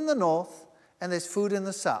food in the north and there's food in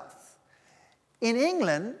the south. In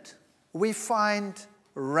England, we find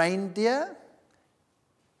reindeer,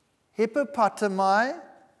 hippopotami,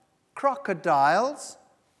 crocodiles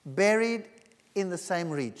buried in the same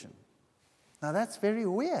region. Now that's very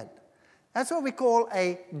weird. That's what we call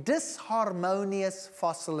a disharmonious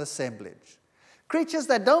fossil assemblage. Creatures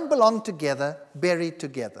that don't belong together, buried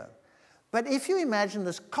together. But if you imagine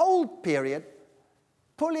this cold period,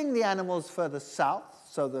 pulling the animals further south,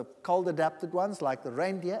 so the cold-adapted ones like the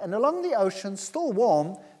reindeer, and along the ocean, still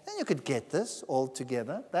warm, then you could get this all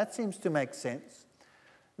together. That seems to make sense.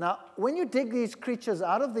 Now, when you dig these creatures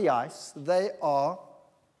out of the ice, they are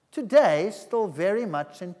today still very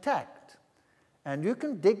much intact. And you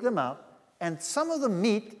can dig them out, and some of the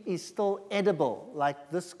meat is still edible,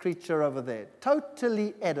 like this creature over there,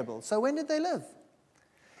 totally edible. So when did they live?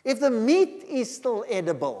 If the meat is still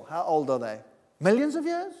edible, how old are they? Millions of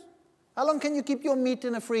years? How long can you keep your meat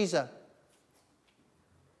in a freezer?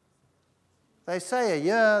 They say a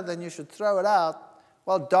year, then you should throw it out.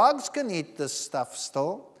 Well, dogs can eat this stuff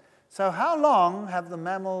still. So how long have the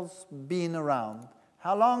mammals been around?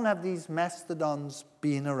 How long have these mastodons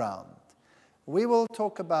been around? We will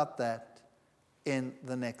talk about that in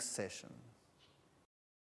the next session.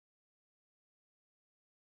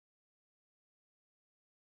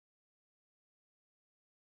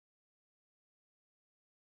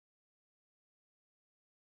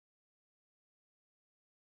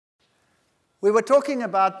 We were talking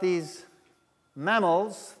about these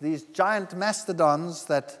mammals, these giant mastodons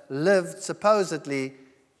that lived supposedly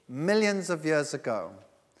millions of years ago.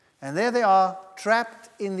 And there they are,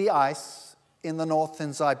 trapped in the ice in the north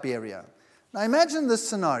in Siberia. Now imagine this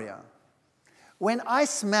scenario. When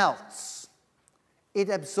ice melts,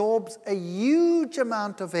 it absorbs a huge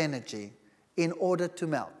amount of energy in order to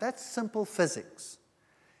melt. That's simple physics.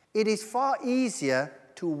 It is far easier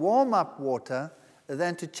to warm up water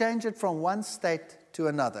than to change it from one state to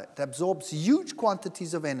another. It absorbs huge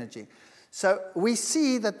quantities of energy. So we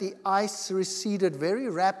see that the ice receded very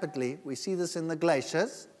rapidly. We see this in the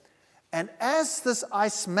glaciers. And as this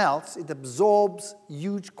ice melts, it absorbs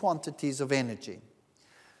huge quantities of energy.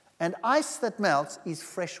 And ice that melts is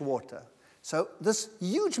fresh water. So this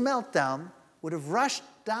huge meltdown would have rushed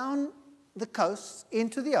down the coasts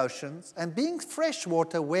into the oceans, and being fresh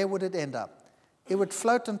water, where would it end up? It would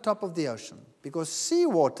float on top of the ocean, because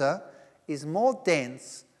seawater is more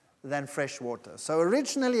dense than fresh water. So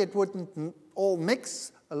originally it wouldn't all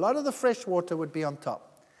mix. A lot of the fresh water would be on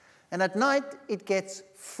top. And at night it gets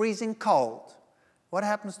freezing cold. What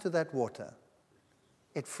happens to that water?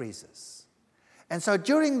 It freezes. And so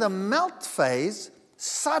during the melt phase,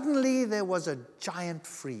 suddenly there was a giant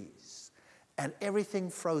freeze, and everything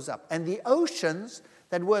froze up. And the oceans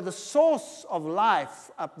that were the source of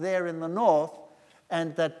life up there in the north,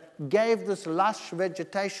 and that gave this lush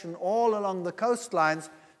vegetation all along the coastlines,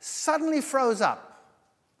 suddenly froze up.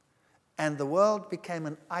 And the world became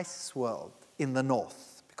an ice world in the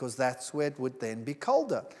north, because that's where it would then be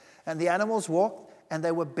colder. And the animals walked, and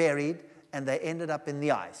they were buried, and they ended up in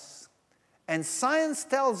the ice. And science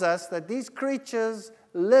tells us that these creatures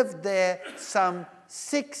lived there some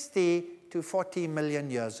 60 to 40 million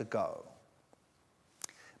years ago.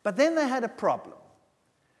 But then they had a problem,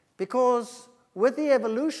 because with the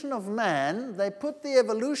evolution of man, they put the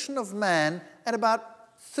evolution of man at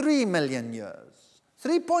about 3 million years,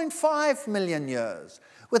 3.5 million years,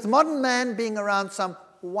 with modern man being around some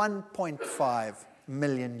 1.5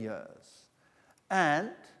 million years.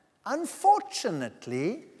 And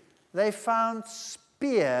unfortunately, they found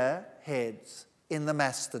spear heads in the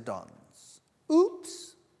mastodons.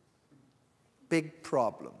 Oops, big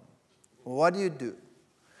problem. What do?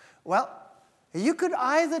 Well, you could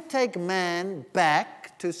either take man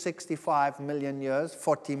back to 65 million years,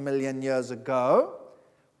 40 million years ago,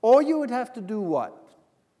 or you would have to do what?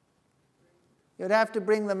 You'd have to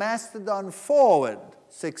bring the mastodon forward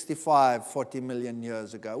 65, 40 million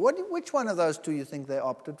years ago. Which one of those two you think they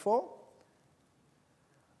opted for?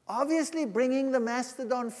 Obviously bringing the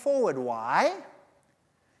mastodon forward. Why?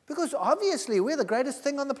 Because obviously we're the greatest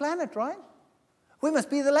thing on the planet, right? We must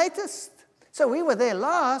be the latest. So we were there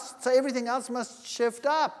last, so everything else must shift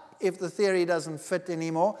up if the theory doesn't fit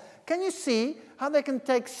anymore. Can you see how they can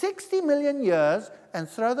take 60 million years and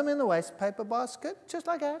throw them in the waste paper basket, just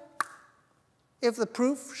like that? If the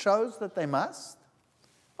proof shows that they must.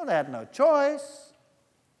 Well, they had no choice,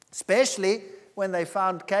 especially when they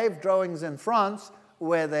found cave drawings in France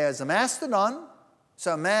where there's a mastodon.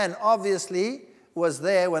 So man obviously was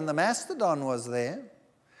there when the mastodon was there.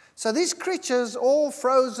 So these creatures all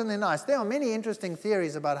frozen in ice. There are many interesting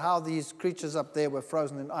theories about how these creatures up there were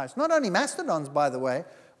frozen in ice. Not only mastodons, by the way,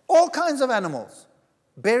 all kinds of animals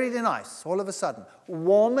buried in ice all of a sudden.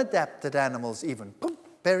 Warm-adapted animals even, boom,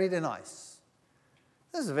 buried in ice.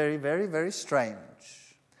 This is very, very, very strange.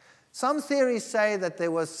 Some theories say that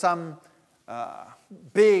there was some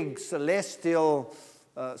big celestial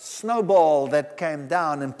snowball that came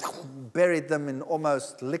down and buried them in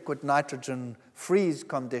almost liquid nitrogen freeze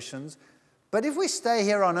conditions. But if we stay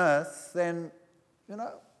here on Earth, then,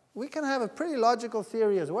 we can have a pretty logical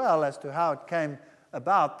theory as well as to how it came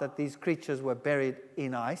about that these creatures were buried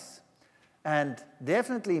in ice. And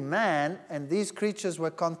definitely man and these creatures were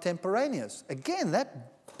contemporaneous. Again,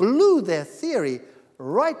 that blew their theory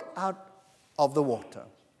right out of the water.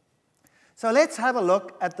 So let's have a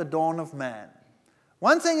look at the dawn of man.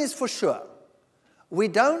 One thing is for sure, we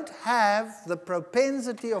don't have the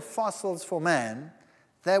propensity of fossils for man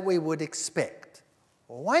that we would expect.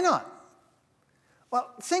 Why not?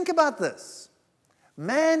 Well, think about this.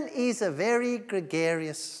 Man is a very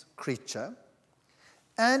gregarious creature,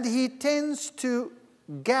 and he tends to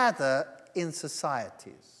gather in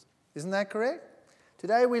societies. Isn't that correct?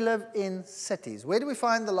 Today we live in cities. Where do we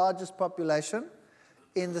find the largest population?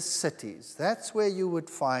 In the cities. That's where you would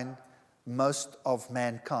find most of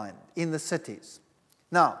mankind, in the cities.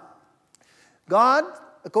 Now, God,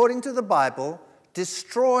 according to the Bible,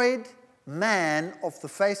 destroyed man off the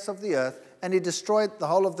face of the earth, and he destroyed the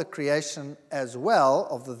whole of the creation as well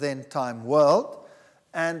of the then-time world.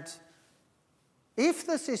 And if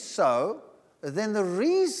this is so, then the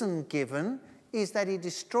reason given is that he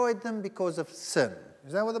destroyed them because of sin.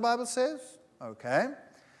 Is that what the Bible says? Okay.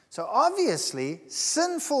 So obviously,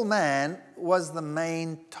 sinful man was the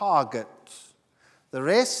main target. The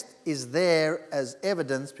rest is there as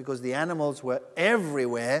evidence because the animals were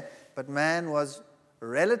everywhere, but man was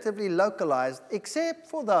relatively localized, except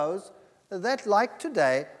for those that, like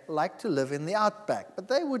today, like to live in the outback. But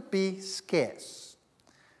they would be scarce.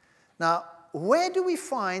 Now, where do we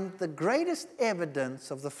find the greatest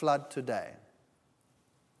evidence of the flood today?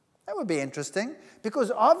 That would be interesting,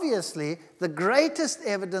 because obviously the greatest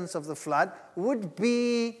evidence of the flood would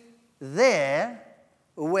be there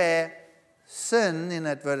where sin, in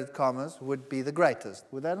inverted commas, would be the greatest.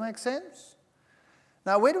 Would that make sense?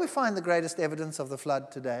 Now, where do we find the greatest evidence of the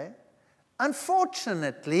flood today?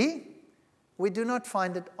 Unfortunately, we do not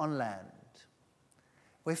find it on land.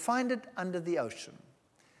 We find it under the ocean.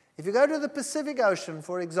 If you go to the Pacific Ocean,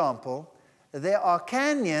 for example, there are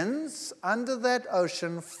canyons under that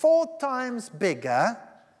ocean 4 times bigger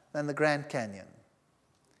than the Grand Canyon.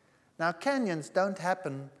 Now, canyons don't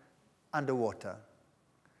happen underwater.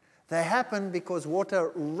 They happen because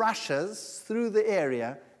water rushes through the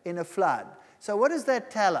area in a flood. So what does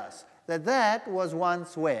that tell us? That was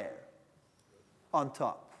once where? On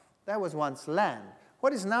top. That was once land.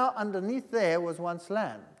 What is now underneath there was once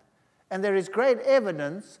land. And there is great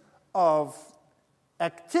evidence of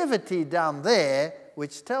activity down there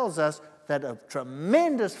which tells us that a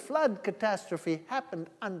tremendous flood catastrophe happened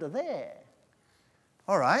under there.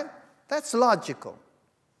 All right, that's logical.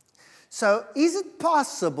 So is it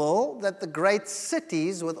possible that the great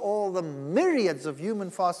cities with all the myriads of human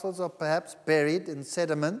fossils are perhaps buried in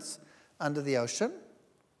sediments under the ocean?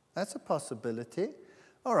 That's a possibility.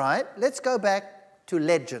 All right, let's go back to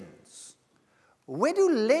legends. Where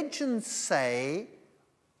do legends say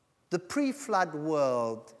the pre-flood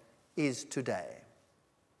world is today?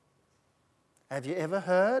 Have you ever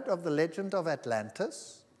heard of the legend of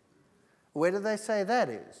Atlantis? Where do they say that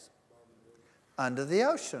is? Under the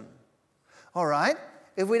ocean. All right,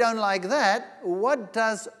 if we don't like that, what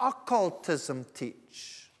does occultism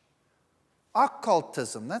teach?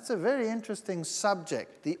 Occultism, that's a very interesting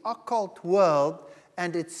subject. The occult world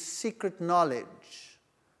and its secret knowledge.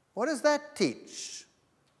 What does that teach?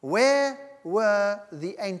 Where were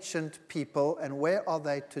the ancient people and where are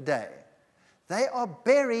they today? They are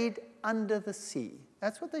buried under the sea.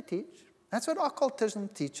 That's what they teach. That's what occultism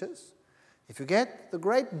teaches. If you get the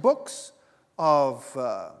great books of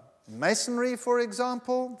Masonry, for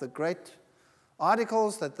example, the great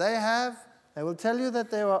articles that they have, they will tell you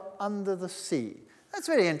that they were under the sea. That's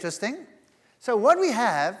very interesting. So what we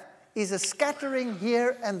have is a scattering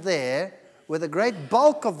here and there with a great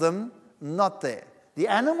bulk of them not there. The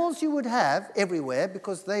animals you would have everywhere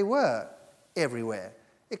because they were everywhere,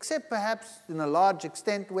 except perhaps in a large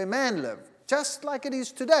extent where man lived, just like it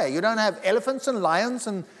is today. You don't have elephants and lions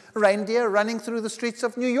and reindeer running through the streets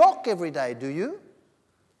of New York every day, do you?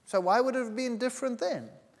 So why would it have been different then?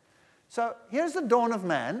 So here's the dawn of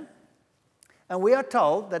man, and we are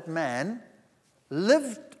told that man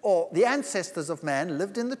lived, or the ancestors of man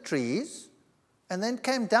lived in the trees, and then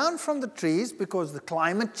came down from the trees because the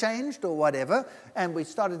climate changed or whatever, and we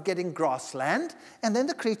started getting grassland, and then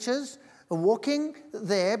the creatures walking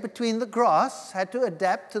there between the grass had to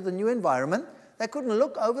adapt to the new environment. They couldn't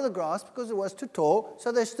look over the grass because it was too tall,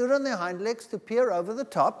 so they stood on their hind legs to peer over the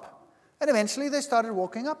top, and eventually they started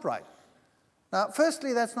walking upright. Now,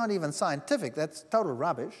 firstly, that's not even scientific. That's total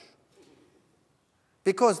rubbish,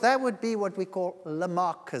 because that would be what we call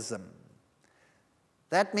Lamarckism.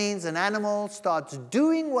 That means an animal starts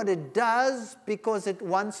doing what it does because it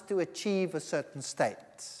wants to achieve a certain state.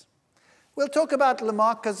 We'll talk about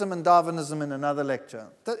Lamarckism and Darwinism in another lecture.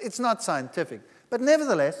 It's not scientific. But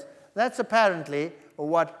nevertheless, that's apparently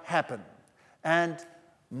what happened. And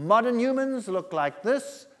modern humans look like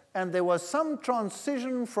this, and there was some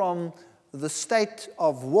transition from the state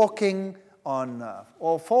of walking on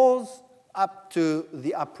all fours up to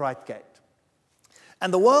the upright gait.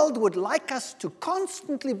 And the world would like us to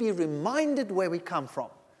constantly be reminded where we come from.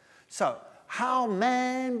 So, How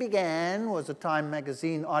Man Began was a Time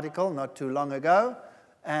magazine article not too long ago,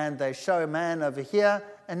 and they show a man over here,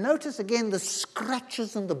 and notice again the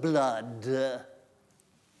scratches and the blood.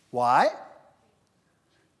 Why?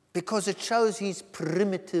 Because it shows his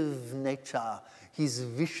primitive nature, his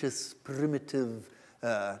vicious, primitive,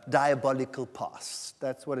 diabolical past.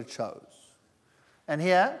 That's what it shows. And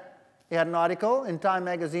here, he had an article in Time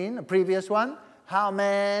magazine, a previous one, How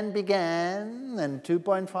Man Began, and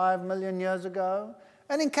 2.5 million years ago.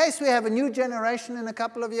 And in case we have a new generation in a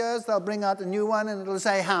couple of years, they'll bring out a new one, and it'll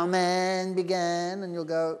say, How Man Began, and you'll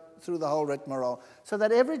go through the whole rigmarole. So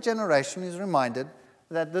that every generation is reminded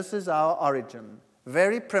that this is our origin.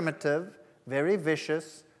 Very primitive, very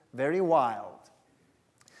vicious, very wild.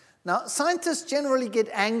 Now, scientists generally get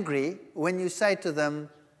angry when you say to them,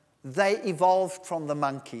 they evolved from the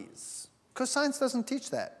monkeys, because science doesn't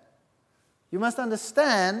teach that. You must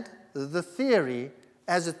understand the theory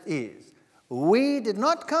as it is. We did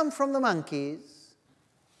not come from the monkeys.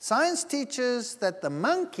 Science teaches that the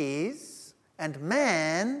monkeys and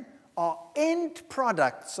man are end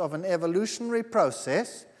products of an evolutionary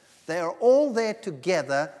process. They are all there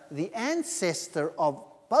together. The ancestor of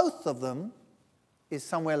both of them is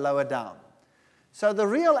somewhere lower down. So the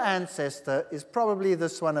real ancestor is probably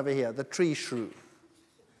this one over here, the tree shrew.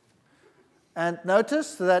 And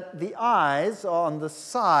notice that the eyes are on the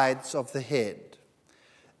sides of the head.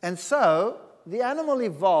 And so the animal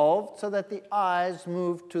evolved so that the eyes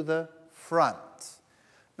moved to the front.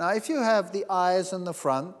 Now, if you have the eyes in the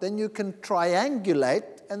front, then you can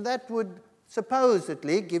triangulate, and that would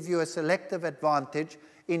supposedly give you a selective advantage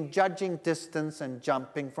in judging distance and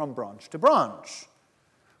jumping from branch to branch.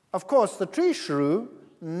 Of course, the tree shrew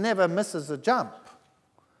never misses a jump.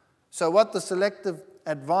 So what the selective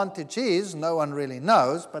advantage is, no one really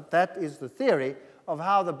knows, but that is the theory of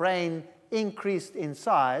how the brain increased in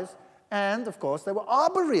size. And, of course, they were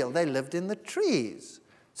arboreal. They lived in the trees.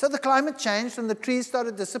 So the climate changed, and the trees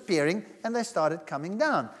started disappearing, and they started coming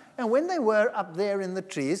down. And when they were up there in the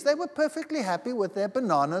trees, they were perfectly happy with their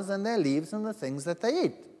bananas and their leaves and the things that they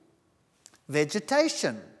eat.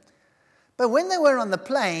 Vegetation. But when they were on the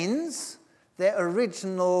plains, their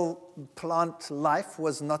original plant life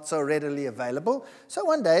was not so readily available. So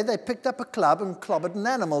one day they picked up a club and clobbered an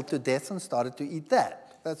animal to death and started to eat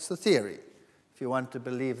that. That's the theory, if you want to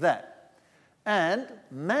believe that. And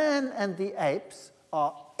man and the apes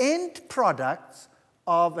are end products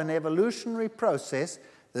of an evolutionary process.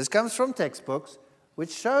 This comes from textbooks,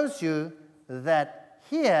 which shows you that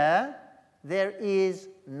here there is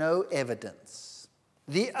no evidence.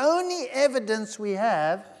 The only evidence we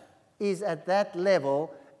have is at that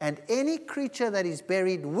level, and any creature that is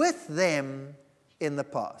buried with them in the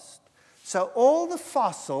past. So all the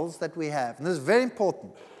fossils that we have, and this is very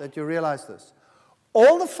important that you realize this,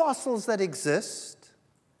 all the fossils that exist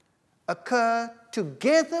occur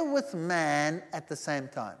together with man at the same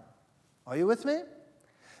time. Are you with me?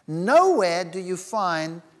 Nowhere do you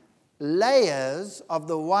find layers of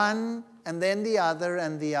the one and then the other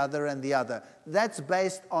and the other and the other. That's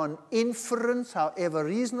based on inference, however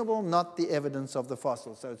reasonable, not the evidence of the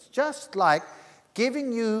fossil. So it's just like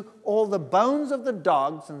giving you all the bones of the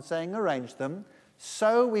dogs and saying arrange them.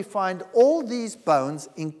 So we find all these bones,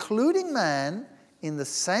 including man, in the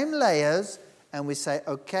same layers, and we say,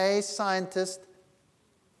 okay, scientists,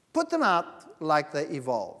 put them out like they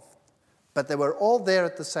evolved. But they were all there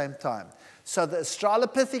at the same time. So the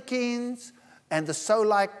Australopithecines and the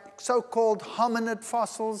so-called hominid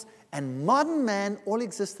fossils and modern man all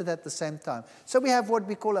existed at the same time. So we have what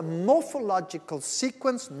we call a morphological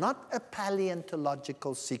sequence, not a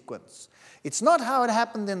paleontological sequence. It's not how it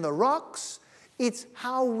happened in the rocks. It's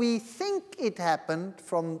how we think it happened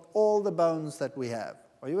from all the bones that we have.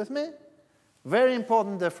 Are you with me? Very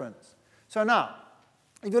important difference. So now,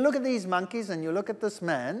 if you look at these monkeys and you look at this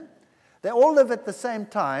man, they all live at the same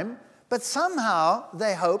time, but somehow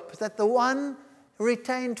they hope that the one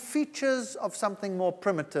retained features of something more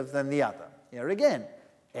primitive than the other. Here again,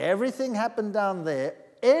 everything happened down there.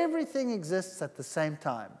 Everything exists at the same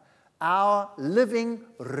time. Our living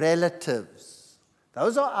relatives.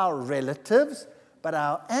 Those are our relatives, but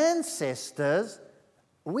our ancestors,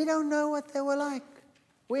 we don't know what they were like.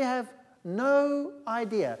 We have no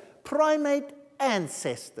idea. Primate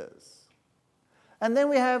ancestors. And then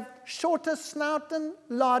we have shorter snout and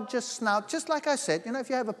larger snout. Just like I said, you know, if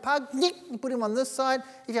you have a pug, you put him on this side.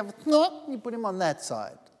 If you have a snot, you put him on that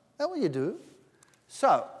side. That's what you do.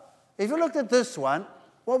 So, if you looked at this one,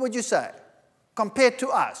 what would you say? Compared to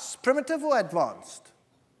us, primitive or advanced?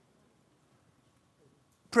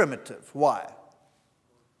 Primitive. Why?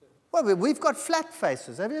 Well, we've got flat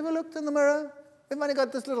faces. Have you ever looked in the mirror? We've only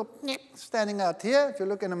got this little standing out here, if you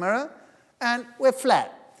look in the mirror, and we're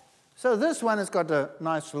flat. So this one has got a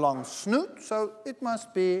nice long snoot, so it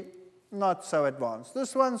must be not so advanced.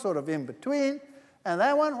 This one sort of in between, and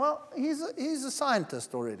that one, well, he's a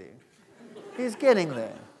scientist already. He's getting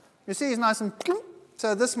there. You see, he's nice and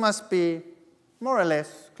so this must be more or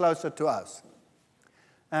less closer to us.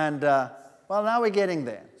 And, well, now we're getting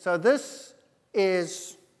there. So this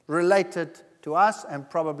is related to us and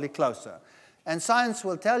probably closer. And science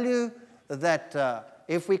will tell you that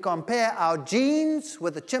if we compare our genes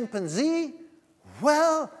with a chimpanzee,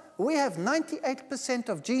 well, we have 98%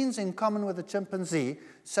 of genes in common with a chimpanzee,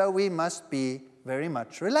 so we must be very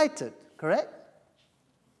much related, correct?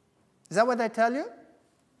 Is that what they tell you?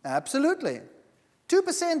 Absolutely.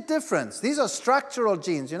 2% difference. These are structural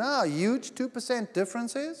genes. You know how huge 2%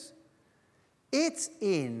 difference is? It's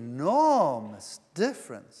enormous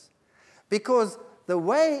difference. Because the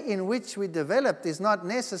way in which we developed is not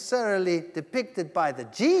necessarily depicted by the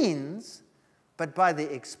genes, but by the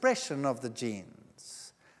expression of the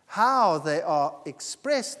genes. how they are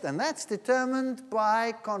expressed, and that's determined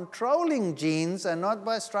by controlling genes and not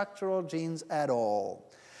by structural genes at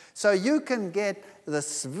all. So you can get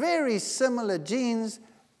this very similar genes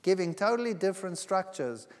giving totally different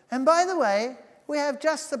structures. And by the way, we have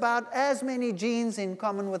just about as many genes in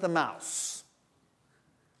common with a mouse.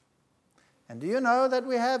 And do you know that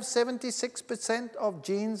we have 76% of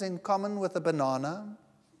genes in common with a banana?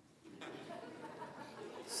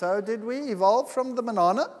 So did we evolve from the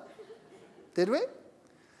banana? Did we?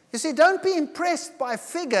 You see, don't be impressed by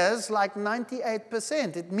figures like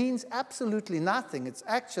 98%. It means absolutely nothing. It's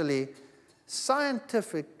actually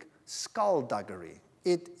scientific skullduggery.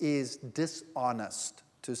 It is dishonest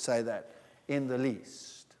to say that in the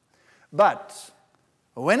least. But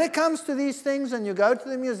when it comes to these things and you go to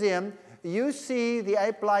the museum, you see the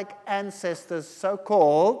ape-like ancestors,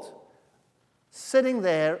 so-called, sitting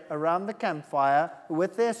there around the campfire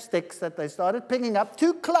with their sticks that they started picking up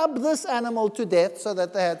to club this animal to death so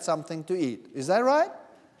that they had something to eat. Is that right?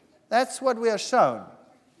 That's what we are shown.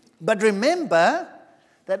 But remember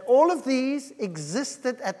that all of these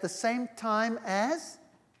existed at the same time as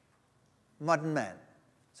modern man.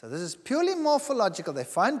 So this is purely morphological. They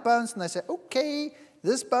find bones and they say, okay,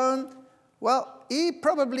 this bone, well, he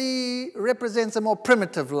probably represents a more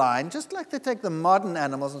primitive line, just like they take the modern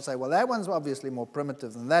animals and say, well, that one's obviously more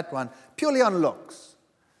primitive than that one, purely on looks.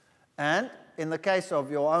 And in the case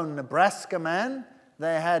of your own Nebraska man,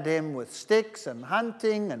 they had him with sticks and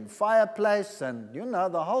hunting and fireplace and, you know,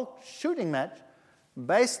 the whole shooting match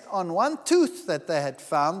based on one tooth that they had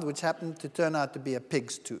found, which happened to turn out to be a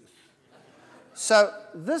pig's tooth. So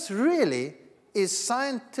this really is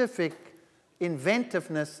scientific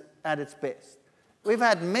inventiveness at its best. We've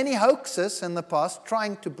had many hoaxes in the past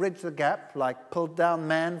trying to bridge the gap, like Piltdown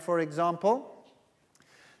Man, for example,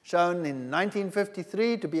 shown in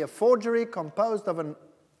 1953 to be a forgery composed of an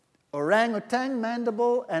orangutan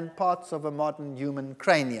mandible and parts of a modern human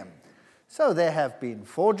cranium. So there have been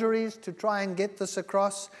forgeries to try and get this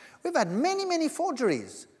across. We've had many, many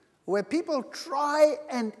forgeries where people try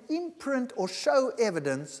and imprint or show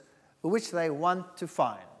evidence which they want to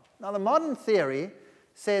find. Now, the modern theory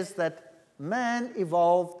says that man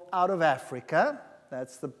evolved out of Africa.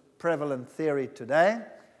 That's the prevalent theory today.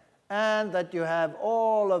 And that you have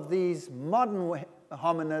all of these modern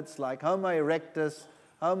hominids like Homo erectus,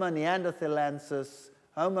 Homo neanderthalensis,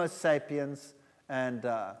 Homo sapiens, and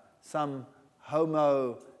some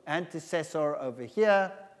Homo antecessor over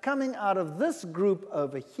here, coming out of this group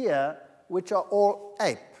over here, which are all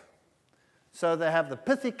ape. So they have the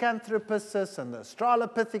Pithecanthropuses and the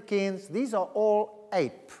Australopithecines. These are all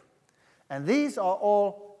ape. And these are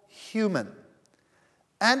all human.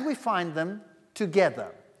 And we find them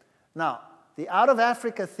together. Now, the out of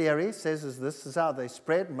Africa theory says this is how they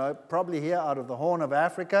spread, probably here out of the Horn of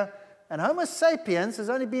Africa. And Homo sapiens has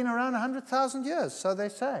only been around 100,000 years, so they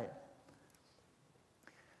say.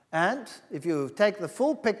 And if you take the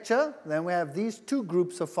full picture, then we have these two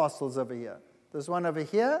groups of fossils over here. This one over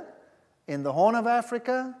here in the Horn of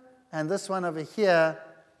Africa, and this one over here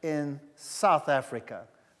in South Africa.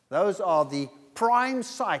 Those are the prime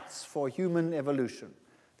sites for human evolution.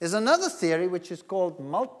 There's another theory which is called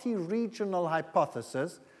multi-regional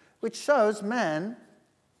hypothesis, which shows man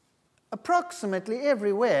approximately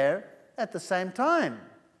everywhere at the same time.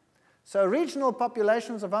 So regional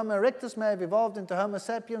populations of Homo erectus may have evolved into Homo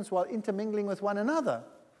sapiens while intermingling with one another.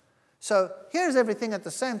 So here's everything at the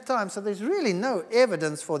same time, so there's really no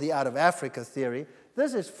evidence for the out of Africa theory.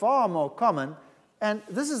 This is far more common. And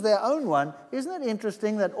this is their own one. Isn't it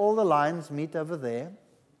interesting that all the lines meet over there?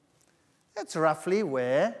 That's roughly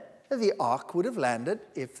where the ark would have landed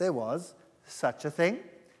if there was such a thing.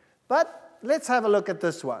 But let's have a look at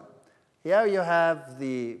this one. Here you have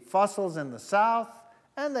the fossils in the south,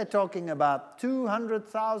 and they're talking about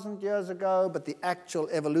 200,000 years ago, but the actual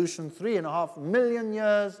evolution, 3.5 million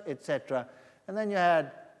years, etc. And then you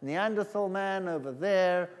had Neanderthal man over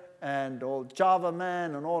there, and old Java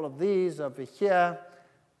man, and all of these over here.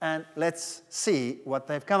 And let's see what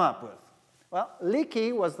they've come up with. Well,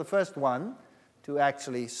 Leakey was the first one to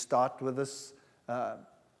actually start with this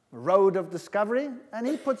road of discovery, and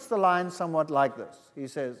he puts the line somewhat like this. He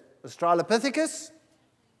says, Australopithecus.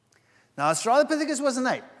 Now, Australopithecus was an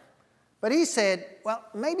ape, but he said, well,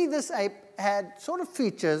 maybe this ape had sort of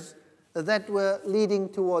features that were leading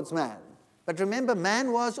towards man. But remember,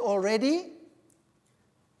 man was already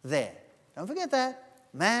there. Don't forget that.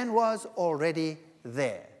 Man was already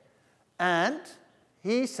there. And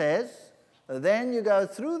he says, then you go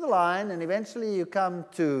through the line, and eventually you come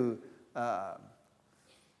to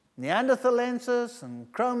Neanderthalensis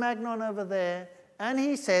and Cro-Magnon over there, And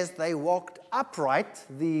he says they walked upright,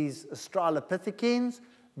 these Australopithecines,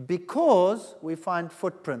 because we find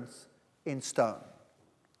footprints in stone.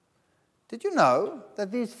 Did you know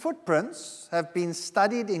that these footprints have been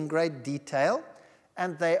studied in great detail,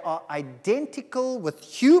 and they are identical with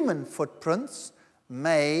human footprints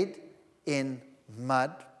made in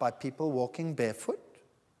mud by people walking barefoot?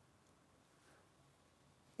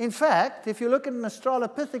 In fact, if you look at an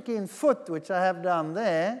Australopithecine foot, which I have down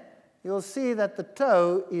there, you'll see that the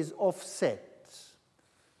toe is offset.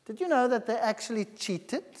 Did you know that they actually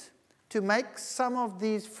cheated to make some of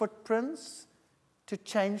these footprints, to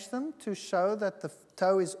change them, to show that the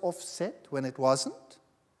toe is offset when it wasn't?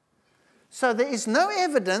 So there is no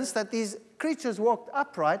evidence that these creatures walked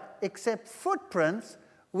upright except footprints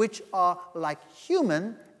which are like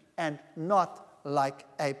human and not like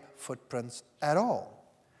ape footprints at all.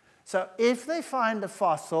 So if they find a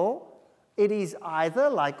fossil, it is either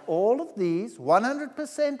like all of these,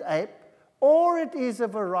 100% ape, or it is a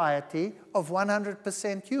variety of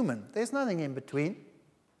 100% human. There's nothing in between.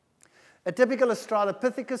 A typical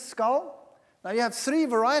Australopithecus skull. Now you have three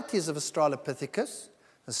varieties of Australopithecus.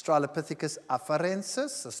 Australopithecus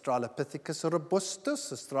afarensis, Australopithecus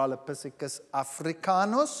robustus, Australopithecus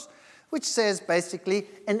africanus, which says basically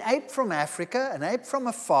an ape from Africa, an ape from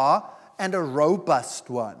afar, and a robust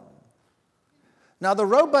one. Now the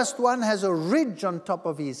robust one has a ridge on top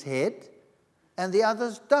of his head, and the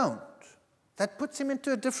others don't. That puts him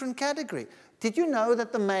into a different category. Did you know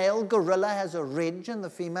that the male gorilla has a ridge and the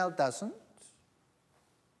female doesn't?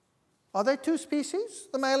 Are they two species,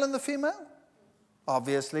 the male and the female?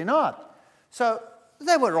 Obviously not. So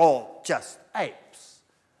they were all just apes.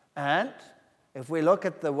 And if we look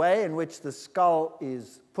at the way in which the skull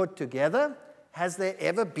is put together, has there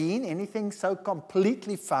ever been anything so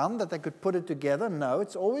completely found that they could put it together? No,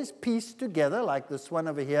 it's always pieced together, like this one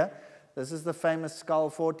over here. This is the famous skull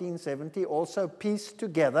 1470, also pieced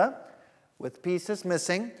together with pieces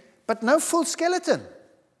missing, but no full skeleton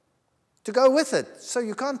to go with it. So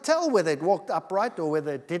you can't tell whether it walked upright or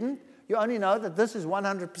whether it didn't. You only know that this is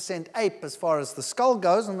 100% ape as far as the skull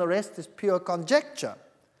goes, and the rest is pure conjecture.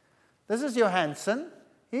 This is Johansen.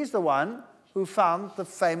 He's the one who found the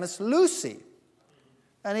famous Lucy.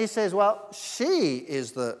 And he says, well, she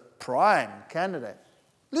is the prime candidate.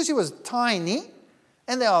 Lucy was tiny,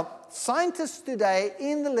 and there are scientists today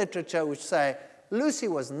in the literature which say Lucy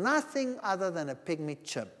was nothing other than a pygmy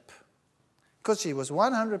chimp, because she was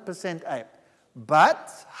 100% ape.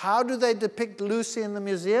 But how do they depict Lucy in the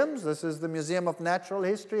museums? This is the Museum of Natural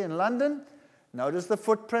History in London. Notice the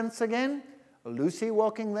footprints again. Lucy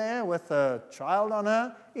walking there with a child on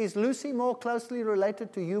her. Is Lucy more closely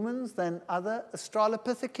related to humans than other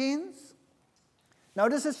Australopithecines?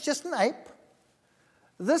 Notice it's just an ape.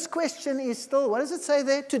 This question is still, what does it say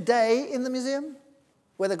there? Today in the museum,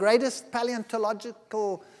 where the greatest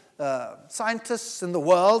paleontological scientists in the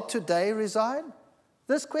world today reside.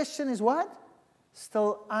 This question is what?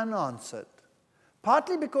 Still unanswered.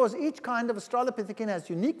 Partly because each kind of Australopithecine has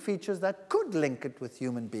unique features that could link it with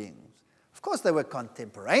human beings. Of course, they were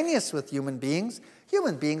contemporaneous with human beings.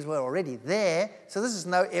 Human beings were already there, so this is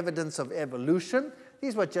no evidence of evolution.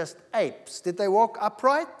 These were just apes. Did they walk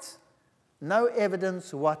upright? No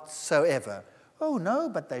evidence whatsoever. Oh, no,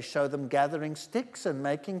 but they show them gathering sticks and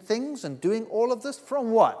making things and doing all of this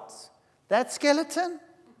from what? That skeleton?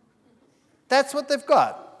 That's what they've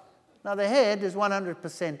got. Now, the head is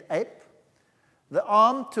 100% ape. The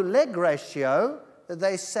arm-to-leg ratio,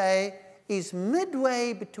 they say, is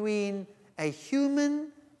midway between a human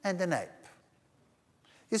and an ape.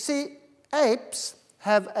 You see, apes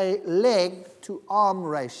have a leg-to-arm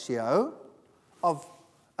ratio of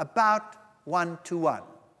about 1:1.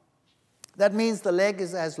 That means the leg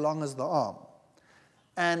is as long as the arm.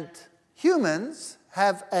 And humans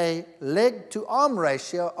have a leg-to-arm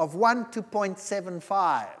ratio of 1 to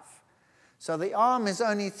 0.75. So the arm is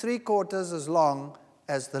only 3/4 as long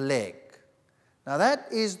as the leg. Now that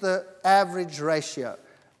is the average ratio.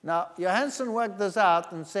 Now Johansen worked this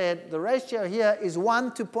out and said the ratio here is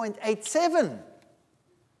 1 to 0.87.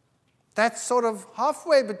 That's sort of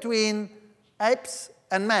halfway between apes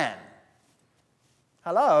and man.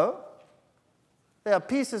 Hello? There are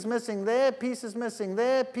pieces missing there, pieces missing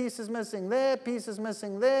there, pieces missing there, pieces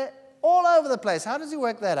missing there, all over the place. How does he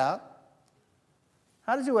work that out?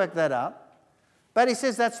 How does he work that out? But he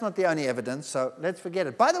says that's not the only evidence, so let's forget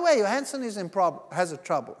it. By the way, Johansen is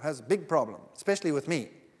has a big problem, especially with me.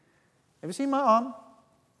 Have you seen my arm?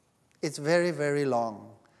 It's very, very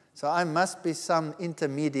long. So I must be some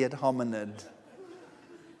intermediate hominid.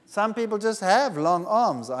 Some people just have long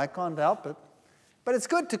arms. I can't help it. But it's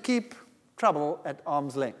good to keep trouble at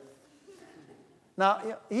arm's length.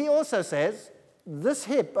 Now, he also says this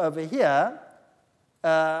hip over here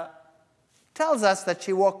tells us that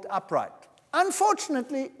she walked upright.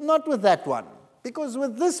 Unfortunately, not with that one, because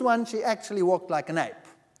with this one, she actually walked like an ape.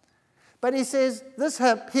 But he says this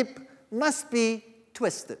hip must be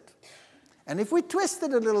twisted. And if we twist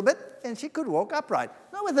it a little bit, then she could walk upright.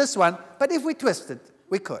 Not with this one, but if we twist it,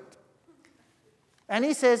 we could. And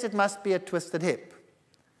he says it must be a twisted hip.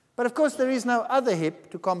 But of course, there is no other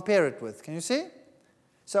hip to compare it with. Can you see?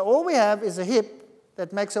 So all we have is a hip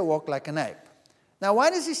that makes her walk like an ape. Now,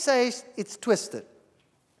 why does he say it's twisted?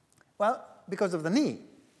 Well, because of the knee.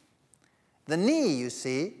 The knee, you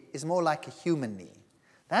see, is more like a human knee.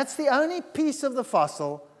 That's the only piece of the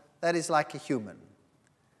fossil that is like a human.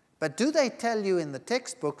 But do they tell you in the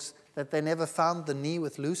textbooks that they never found the knee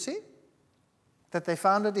with Lucy? That they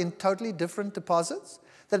found it in totally different deposits?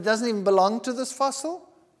 That it doesn't even belong to this fossil?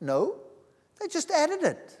 No. They just added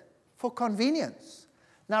it for convenience.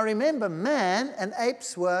 Now remember, man and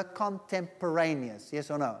apes were contemporaneous, yes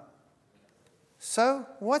or no? So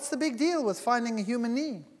what's the big deal with finding a human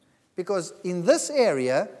knee? Because in this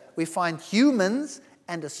area, we find humans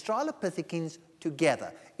and Australopithecines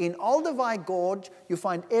together. In Olduvai Gorge, you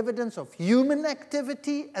find evidence of human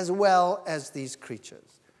activity as well as these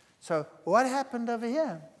creatures. So what happened over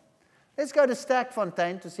here? Let's go to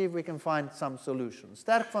Sterkfontein to see if we can find some solutions.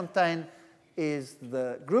 Sterkfontein is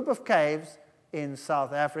the group of caves in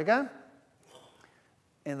South Africa,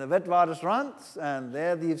 in the Witwatersrand, and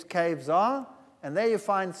there these caves are. And there you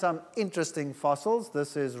find some interesting fossils.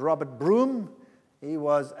 This is Robert Broom. He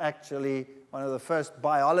was actually one of the first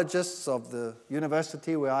biologists of the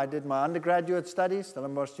university where I did my undergraduate studies,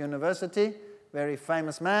 Stellenbosch University. Very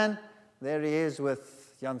famous man. There he is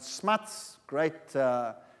with Jan Smuts. Great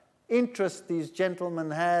interest these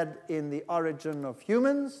gentlemen had in the origin of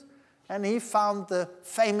humans. And he found the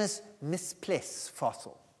famous Miss Pless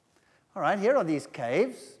fossil. All right, here are these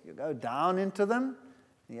caves. You go down into them.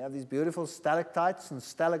 You have these beautiful stalactites and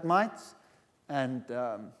stalagmites. And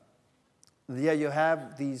there you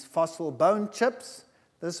have these fossil bone chips.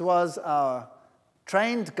 This was our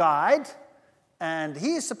trained guide. And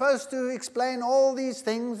he is supposed to explain all these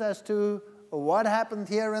things as to what happened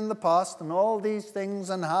here in the past and all these things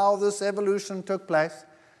and how this evolution took place.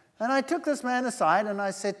 And I took this man aside and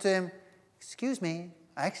I said to him, excuse me,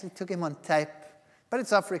 I actually took him on tape, but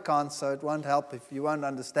it's Afrikaans, so it won't help if you won't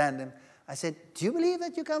understand him. I said, do you believe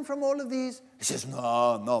that you come from all of these? He says,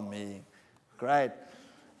 no, not me. Great.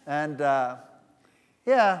 And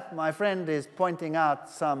here, my friend is pointing out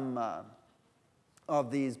some of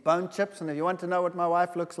these bone chips, and if you want to know what my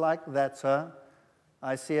wife looks like, that's her.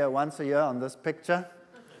 I see her once a year on this picture.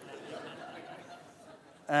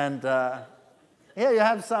 And here you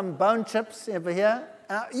have some bone chips over here.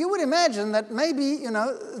 You would imagine that maybe, you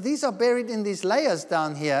know, these are buried in these layers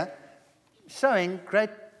down here, showing great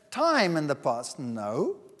time in the past.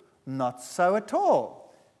 No, not so at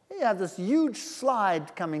all. You have this huge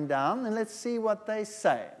slide coming down, and let's see what they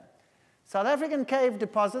say. South African cave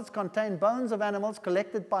deposits contain bones of animals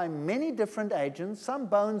collected by many different agents. Some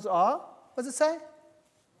bones are, what does it say?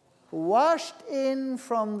 Washed in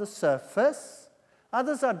from the surface.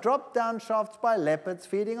 Others are dropped down shafts by leopards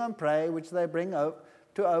feeding on prey, which they bring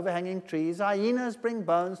to overhanging trees. Hyenas bring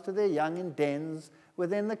bones to their young in dens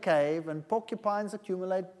within the cave, and porcupines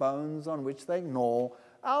accumulate bones on which they gnaw.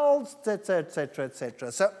 Owls, etc., etc.,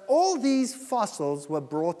 etc. So all these fossils were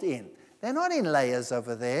brought in. They're not in layers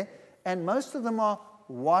over there, and most of them are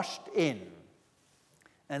washed in.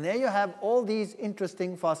 And there you have all these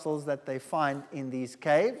interesting fossils that they find in these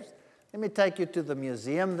caves. Let me take you to the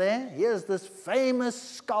museum there. Here's this famous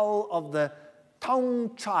skull of the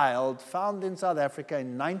Taung child found in South Africa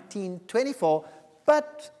in 1924,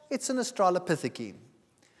 but it's an Australopithecine.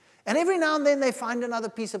 And every now and then they find another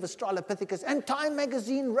piece of Australopithecus, and Time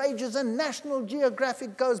magazine rages and National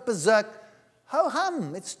Geographic goes berserk.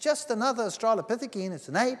 Ho-hum, it's just another Australopithecine, it's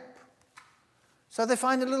an ape. So they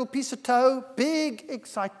find a little piece of toe, big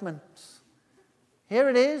excitement. Here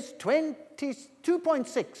it is,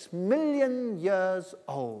 2.6 million years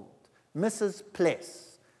old. Mrs.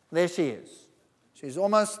 Pless. There she is. She's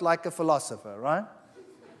almost like a philosopher, right?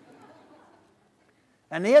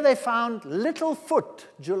 And here they found Littlefoot,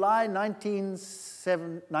 July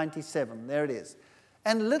 1997. There it is.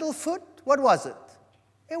 And Littlefoot, what was it?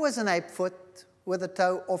 It was an ape foot with a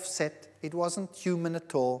toe offset. It wasn't human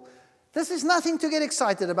at all. This is nothing to get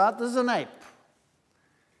excited about. This is an ape.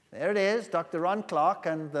 There it is, Dr. Ron Clark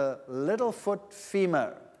and the Littlefoot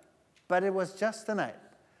femur. But it was just an ape.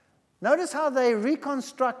 Notice how they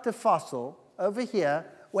reconstruct a fossil over here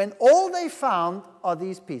when all they found are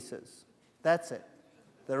these pieces. That's it.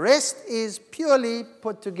 The rest is purely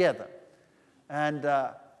put together. And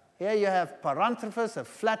here you have Paranthropus, a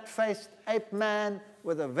flat-faced ape man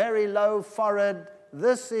with a very low forehead.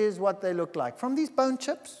 This is what they look like. From these bone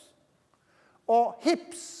chips. Or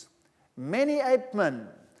hips. Many ape men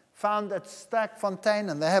found at Sterkfontein,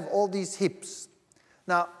 and they have all these hips.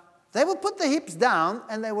 Now, they will put the hips down,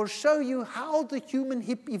 and they will show you how the human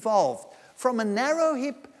hip evolved, from a narrow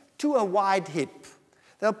hip to a wide hip.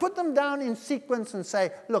 They'll put them down in sequence and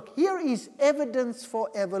say, look, here is evidence for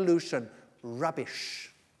evolution.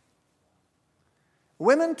 Rubbish.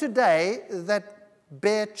 Women today that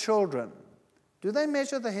bear children, do they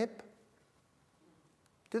measure the hip?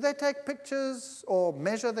 Do they take pictures or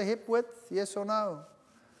measure the hip width? Yes or no?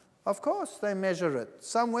 Of course they measure it.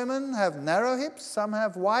 Some women have narrow hips, some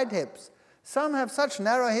have wide hips. Some have such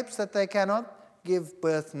narrow hips that they cannot give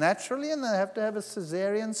birth naturally, and they have to have a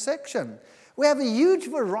cesarean section. We have a huge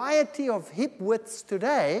variety of hip widths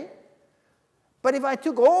today, but if I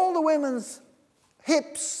took all the women's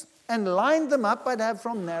hips and lined them up, I'd have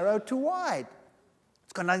from narrow to wide.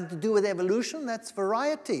 It's got nothing to do with evolution, that's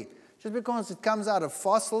variety. Just because it comes out of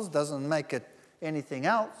fossils doesn't make it anything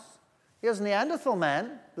else. Here's Neanderthal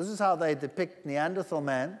man. This is how they depict Neanderthal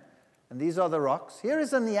man, and these are the rocks. Here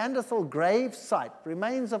is a Neanderthal grave site,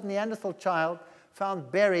 remains of Neanderthal child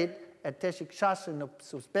found buried at Teshikshas in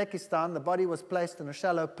Uzbekistan. The body was placed in a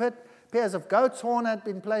shallow pit. Pairs of goat's horn had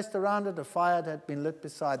been placed around it. A fire had been lit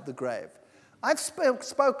beside the grave. I've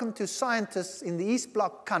spoken to scientists in the East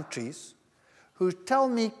Bloc countries who tell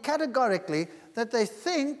me categorically that they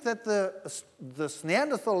think that this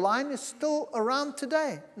Neanderthal line is still around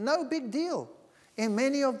today. No big deal. In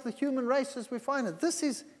many of the human races we find it. This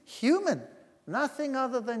is human, nothing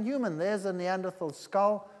other than human. There's a Neanderthal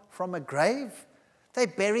skull from a grave. They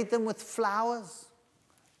buried them with flowers.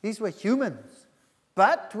 These were humans.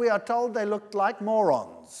 But we are told they looked like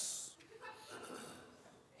morons.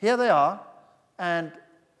 Here they are, and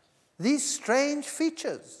these strange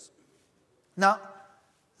features. Now,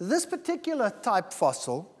 this particular type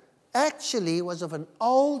fossil actually was of an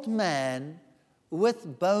old man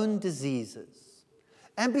with bone diseases.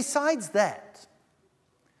 And besides that,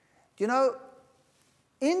 you know,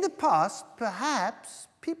 in the past, perhaps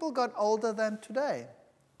people got older than today.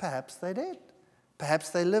 Perhaps they did.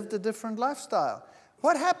 Perhaps they lived a different lifestyle.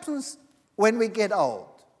 What happens when we get old?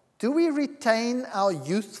 Do we retain our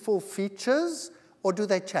youthful features, or do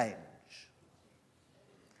they change?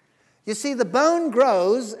 You see, the bone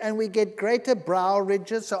grows and we get greater brow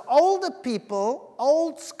ridges. So older people,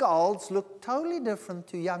 old skulls, look totally different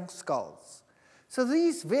to young skulls. So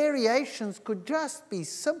these variations could just be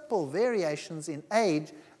simple variations in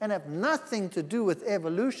age and have nothing to do with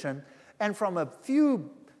evolution. And from a few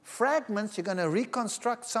fragments, you're going to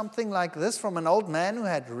reconstruct something like this from an old man who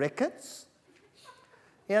had rickets.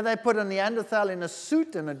 Here they put a Neanderthal in a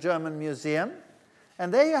suit in a German museum.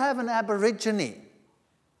 And there you have an Aborigine.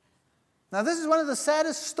 Now, this is one of the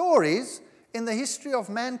saddest stories in the history of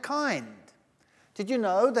mankind. Did you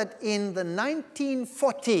know that in the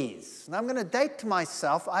 1940s, and I'm going to date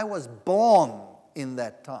myself, I was born in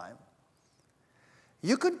that time,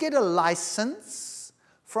 you could get a license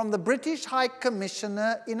from the British High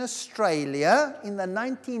Commissioner in Australia in the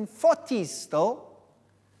 1940s still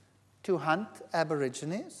to hunt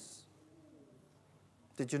Aborigines?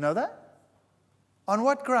 Did you know that? On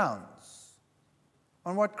what grounds?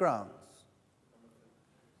 On what grounds?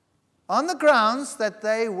 On the grounds that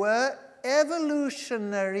they were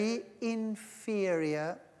evolutionary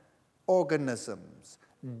inferior organisms.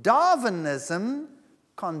 Darwinism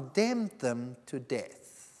condemned them to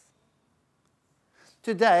death.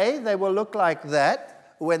 Today, they will look like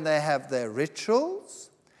that when they have their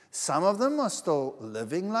rituals. Some of them are still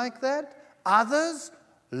living like that. Others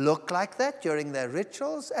look like that during their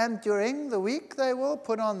rituals, and during the week they will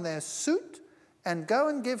put on their suit and go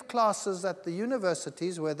and give classes at the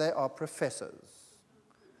universities where they are professors.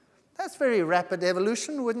 That's very rapid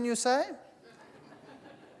evolution, wouldn't you say?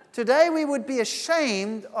 Today we would be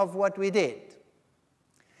ashamed of what we did.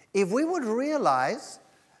 If we would realize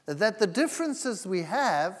that the differences we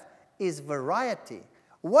have is variety.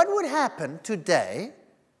 What would happen today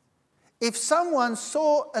if someone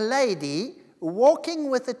saw a lady walking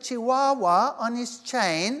with a chihuahua on his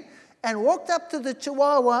chain and walked up to the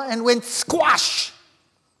chihuahua and went squash?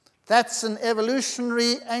 That's an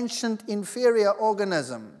evolutionary, ancient, inferior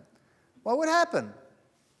organism. What would happen?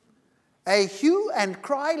 A hue and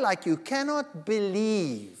cry like you cannot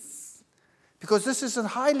believe, because this is a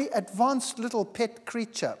highly advanced little pet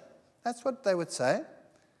creature. That's what they would say.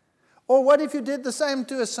 Or what if you did the same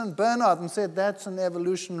to a St. Bernard and said that's an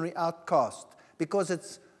evolutionary outcast because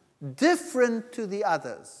it's different to the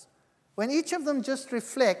others, when each of them just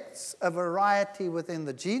reflects a variety within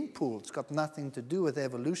the gene pool. It's got nothing to do with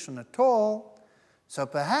evolution at all. So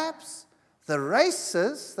perhaps the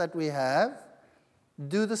races that we have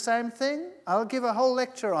do the same thing. I'll give a whole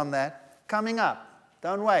lecture on that coming up.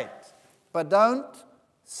 Don't wait. But don't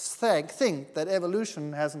think that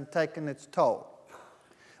evolution hasn't taken its toll.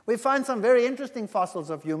 We find some very interesting fossils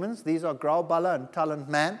of humans. These are Grauballer and Talland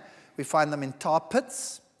man. We find them in tar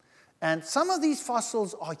pits. And some of these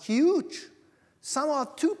fossils are huge. Some are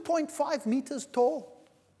 2.5 meters tall.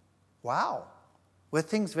 Wow. Were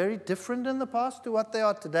things very different in the past to what they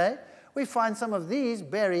are today? We find some of these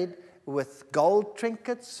buried with gold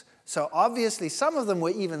trinkets. So obviously some of them were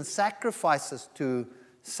even sacrifices to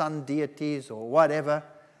sun deities or whatever.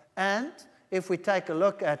 And if we take a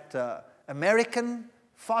look at American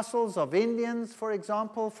fossils of Indians, for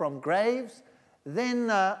example, from graves,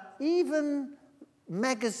 then even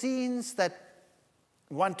magazines that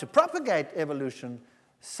want to propagate evolution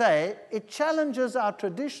say it challenges our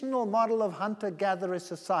traditional model of hunter-gatherer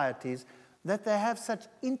societies that they have such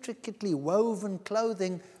intricately woven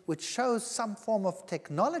clothing which shows some form of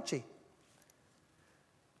technology.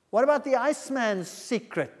 What about the Iceman's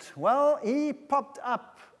secret? Well, he popped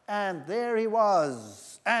up and there he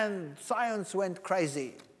was, and science went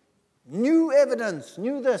crazy. New evidence,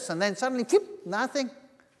 new this, and then suddenly, flip, nothing.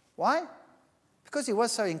 Why? Because he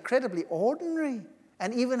was so incredibly ordinary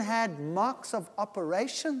and even had marks of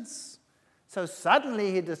operations. So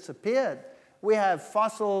suddenly he disappeared. We have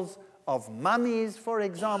fossils of mummies, for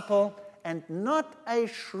example, and not a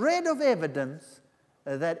shred of evidence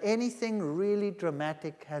that anything really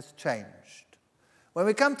dramatic has changed. When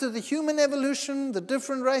we come to the human evolution, the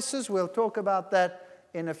different races, we'll talk about that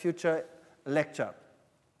in a future lecture.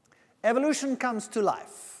 Evolution comes to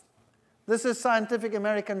life. This is Scientific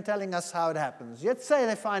American telling us how it happens. Let's say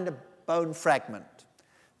they find a bone fragment.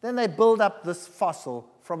 Then they build up this fossil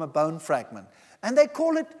from a bone fragment. And they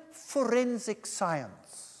call it forensic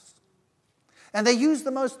science. And they use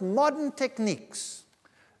the most modern techniques.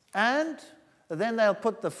 And then they'll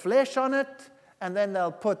put the flesh on it, and then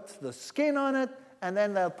they'll put the skin on it, and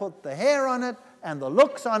then they'll put the hair on it, and the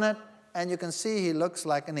looks on it, and you can see he looks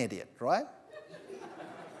like an idiot, right?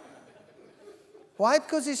 Why?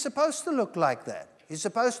 Because he's supposed to look like that. He's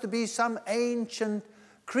supposed to be some ancient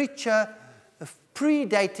creature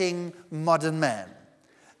predating modern man.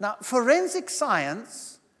 Now, forensic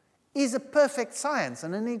science is a perfect science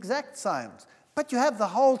and an exact science. But you have the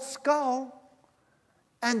whole skull,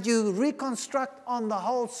 and you reconstruct on the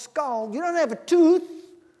whole skull. You don't have a tooth,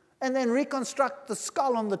 and then reconstruct the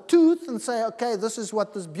skull on the tooth and say, okay, this is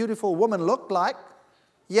what this beautiful woman looked like.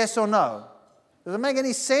 Yes or no? Does it make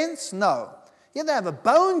any sense? No. Yeah, they have a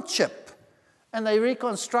bone chip, and they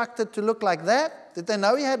reconstruct it to look like that. Did they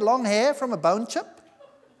know he had long hair from a bone chip?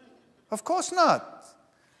 Of course not.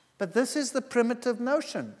 But this is the primitive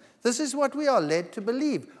notion. This is what we are led to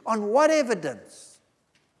believe. On what evidence?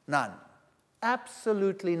 None.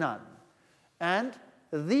 Absolutely none. And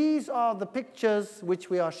these are the pictures which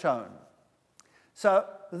we are shown. So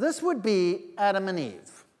this would be Adam and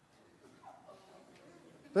Eve.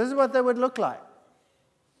 This is what they would look like.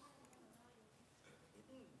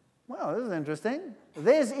 Well, this is interesting.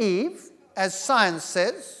 There's Eve, as science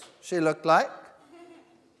says she looked like.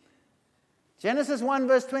 Genesis 1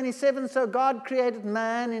 verse 27, so God created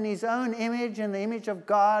man in his own image, in the image of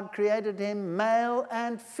God created him, male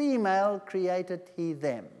and female created he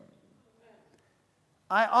them.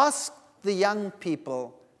 I asked the young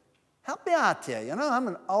people, help me out here, you know, I'm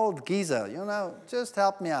an old geezer, you know, just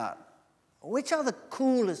help me out. Which are the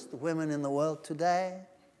coolest women in the world today?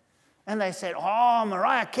 And they said, oh,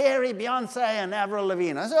 Mariah Carey, Beyonce, and Avril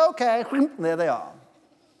Lavigne. I said, okay, there they are.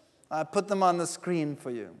 I put them on the screen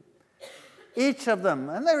for you. Each of them,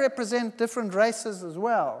 and they represent different races as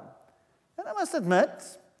well. And I must admit,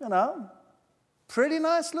 you know, pretty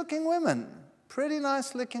nice looking women. Pretty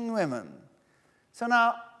nice looking women. So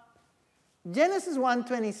now, Genesis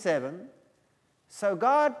 1:27, so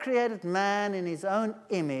God created man in his own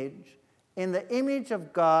image. In the image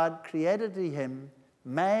of God created he him,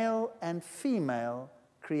 male and female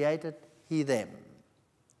created he them.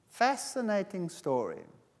 Fascinating story.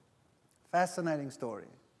 Fascinating story.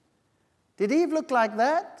 Did Eve look like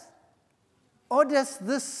that? Or does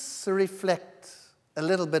this reflect a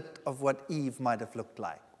little bit of what Eve might have looked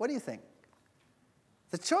like? What do you think?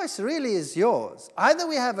 The choice really is yours. Either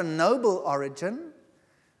we have a noble origin,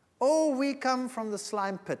 or we come from the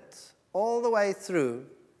slime pit all the way through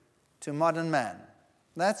to modern man.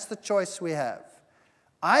 That's the choice we have.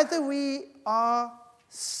 Either we are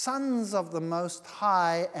sons of the Most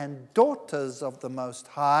High and daughters of the Most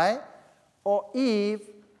High, or Eve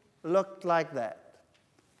looked like that?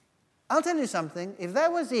 I'll tell you something. If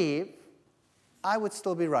that was Eve, I would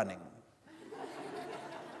still be running.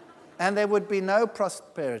 And there would be no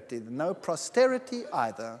prosperity, no posterity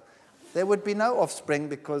either. There would be no offspring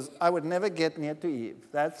because I would never get near to Eve,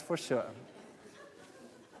 that's for sure.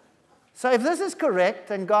 So if this is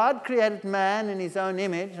correct, and God created man in his own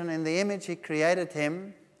image, and in the image he created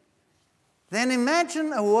him, then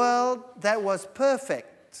imagine a world that was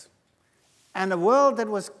perfect, and a world that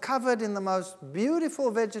was covered in the most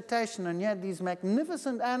beautiful vegetation, and yet these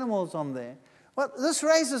magnificent animals on there. Well, this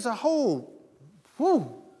raises a whole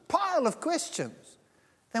pile of questions.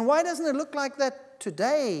 Then why doesn't it look like that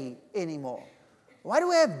today anymore? Why do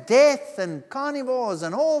we have death and carnivores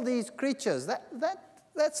and all these creatures?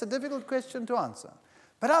 That's a difficult question to answer.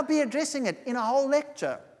 But I'll be addressing it in a whole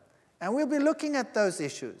lecture. And we'll be looking at those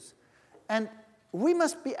issues. And we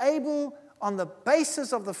must be able, on the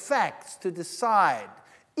basis of the facts, to decide,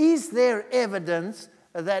 is there evidence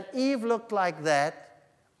that Eve looked like that,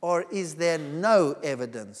 or is there no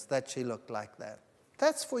evidence that she looked like that?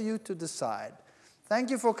 That's for you to decide. Thank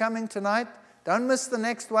you for coming tonight. Don't miss the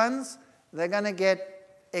next ones. They're going to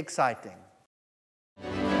get exciting.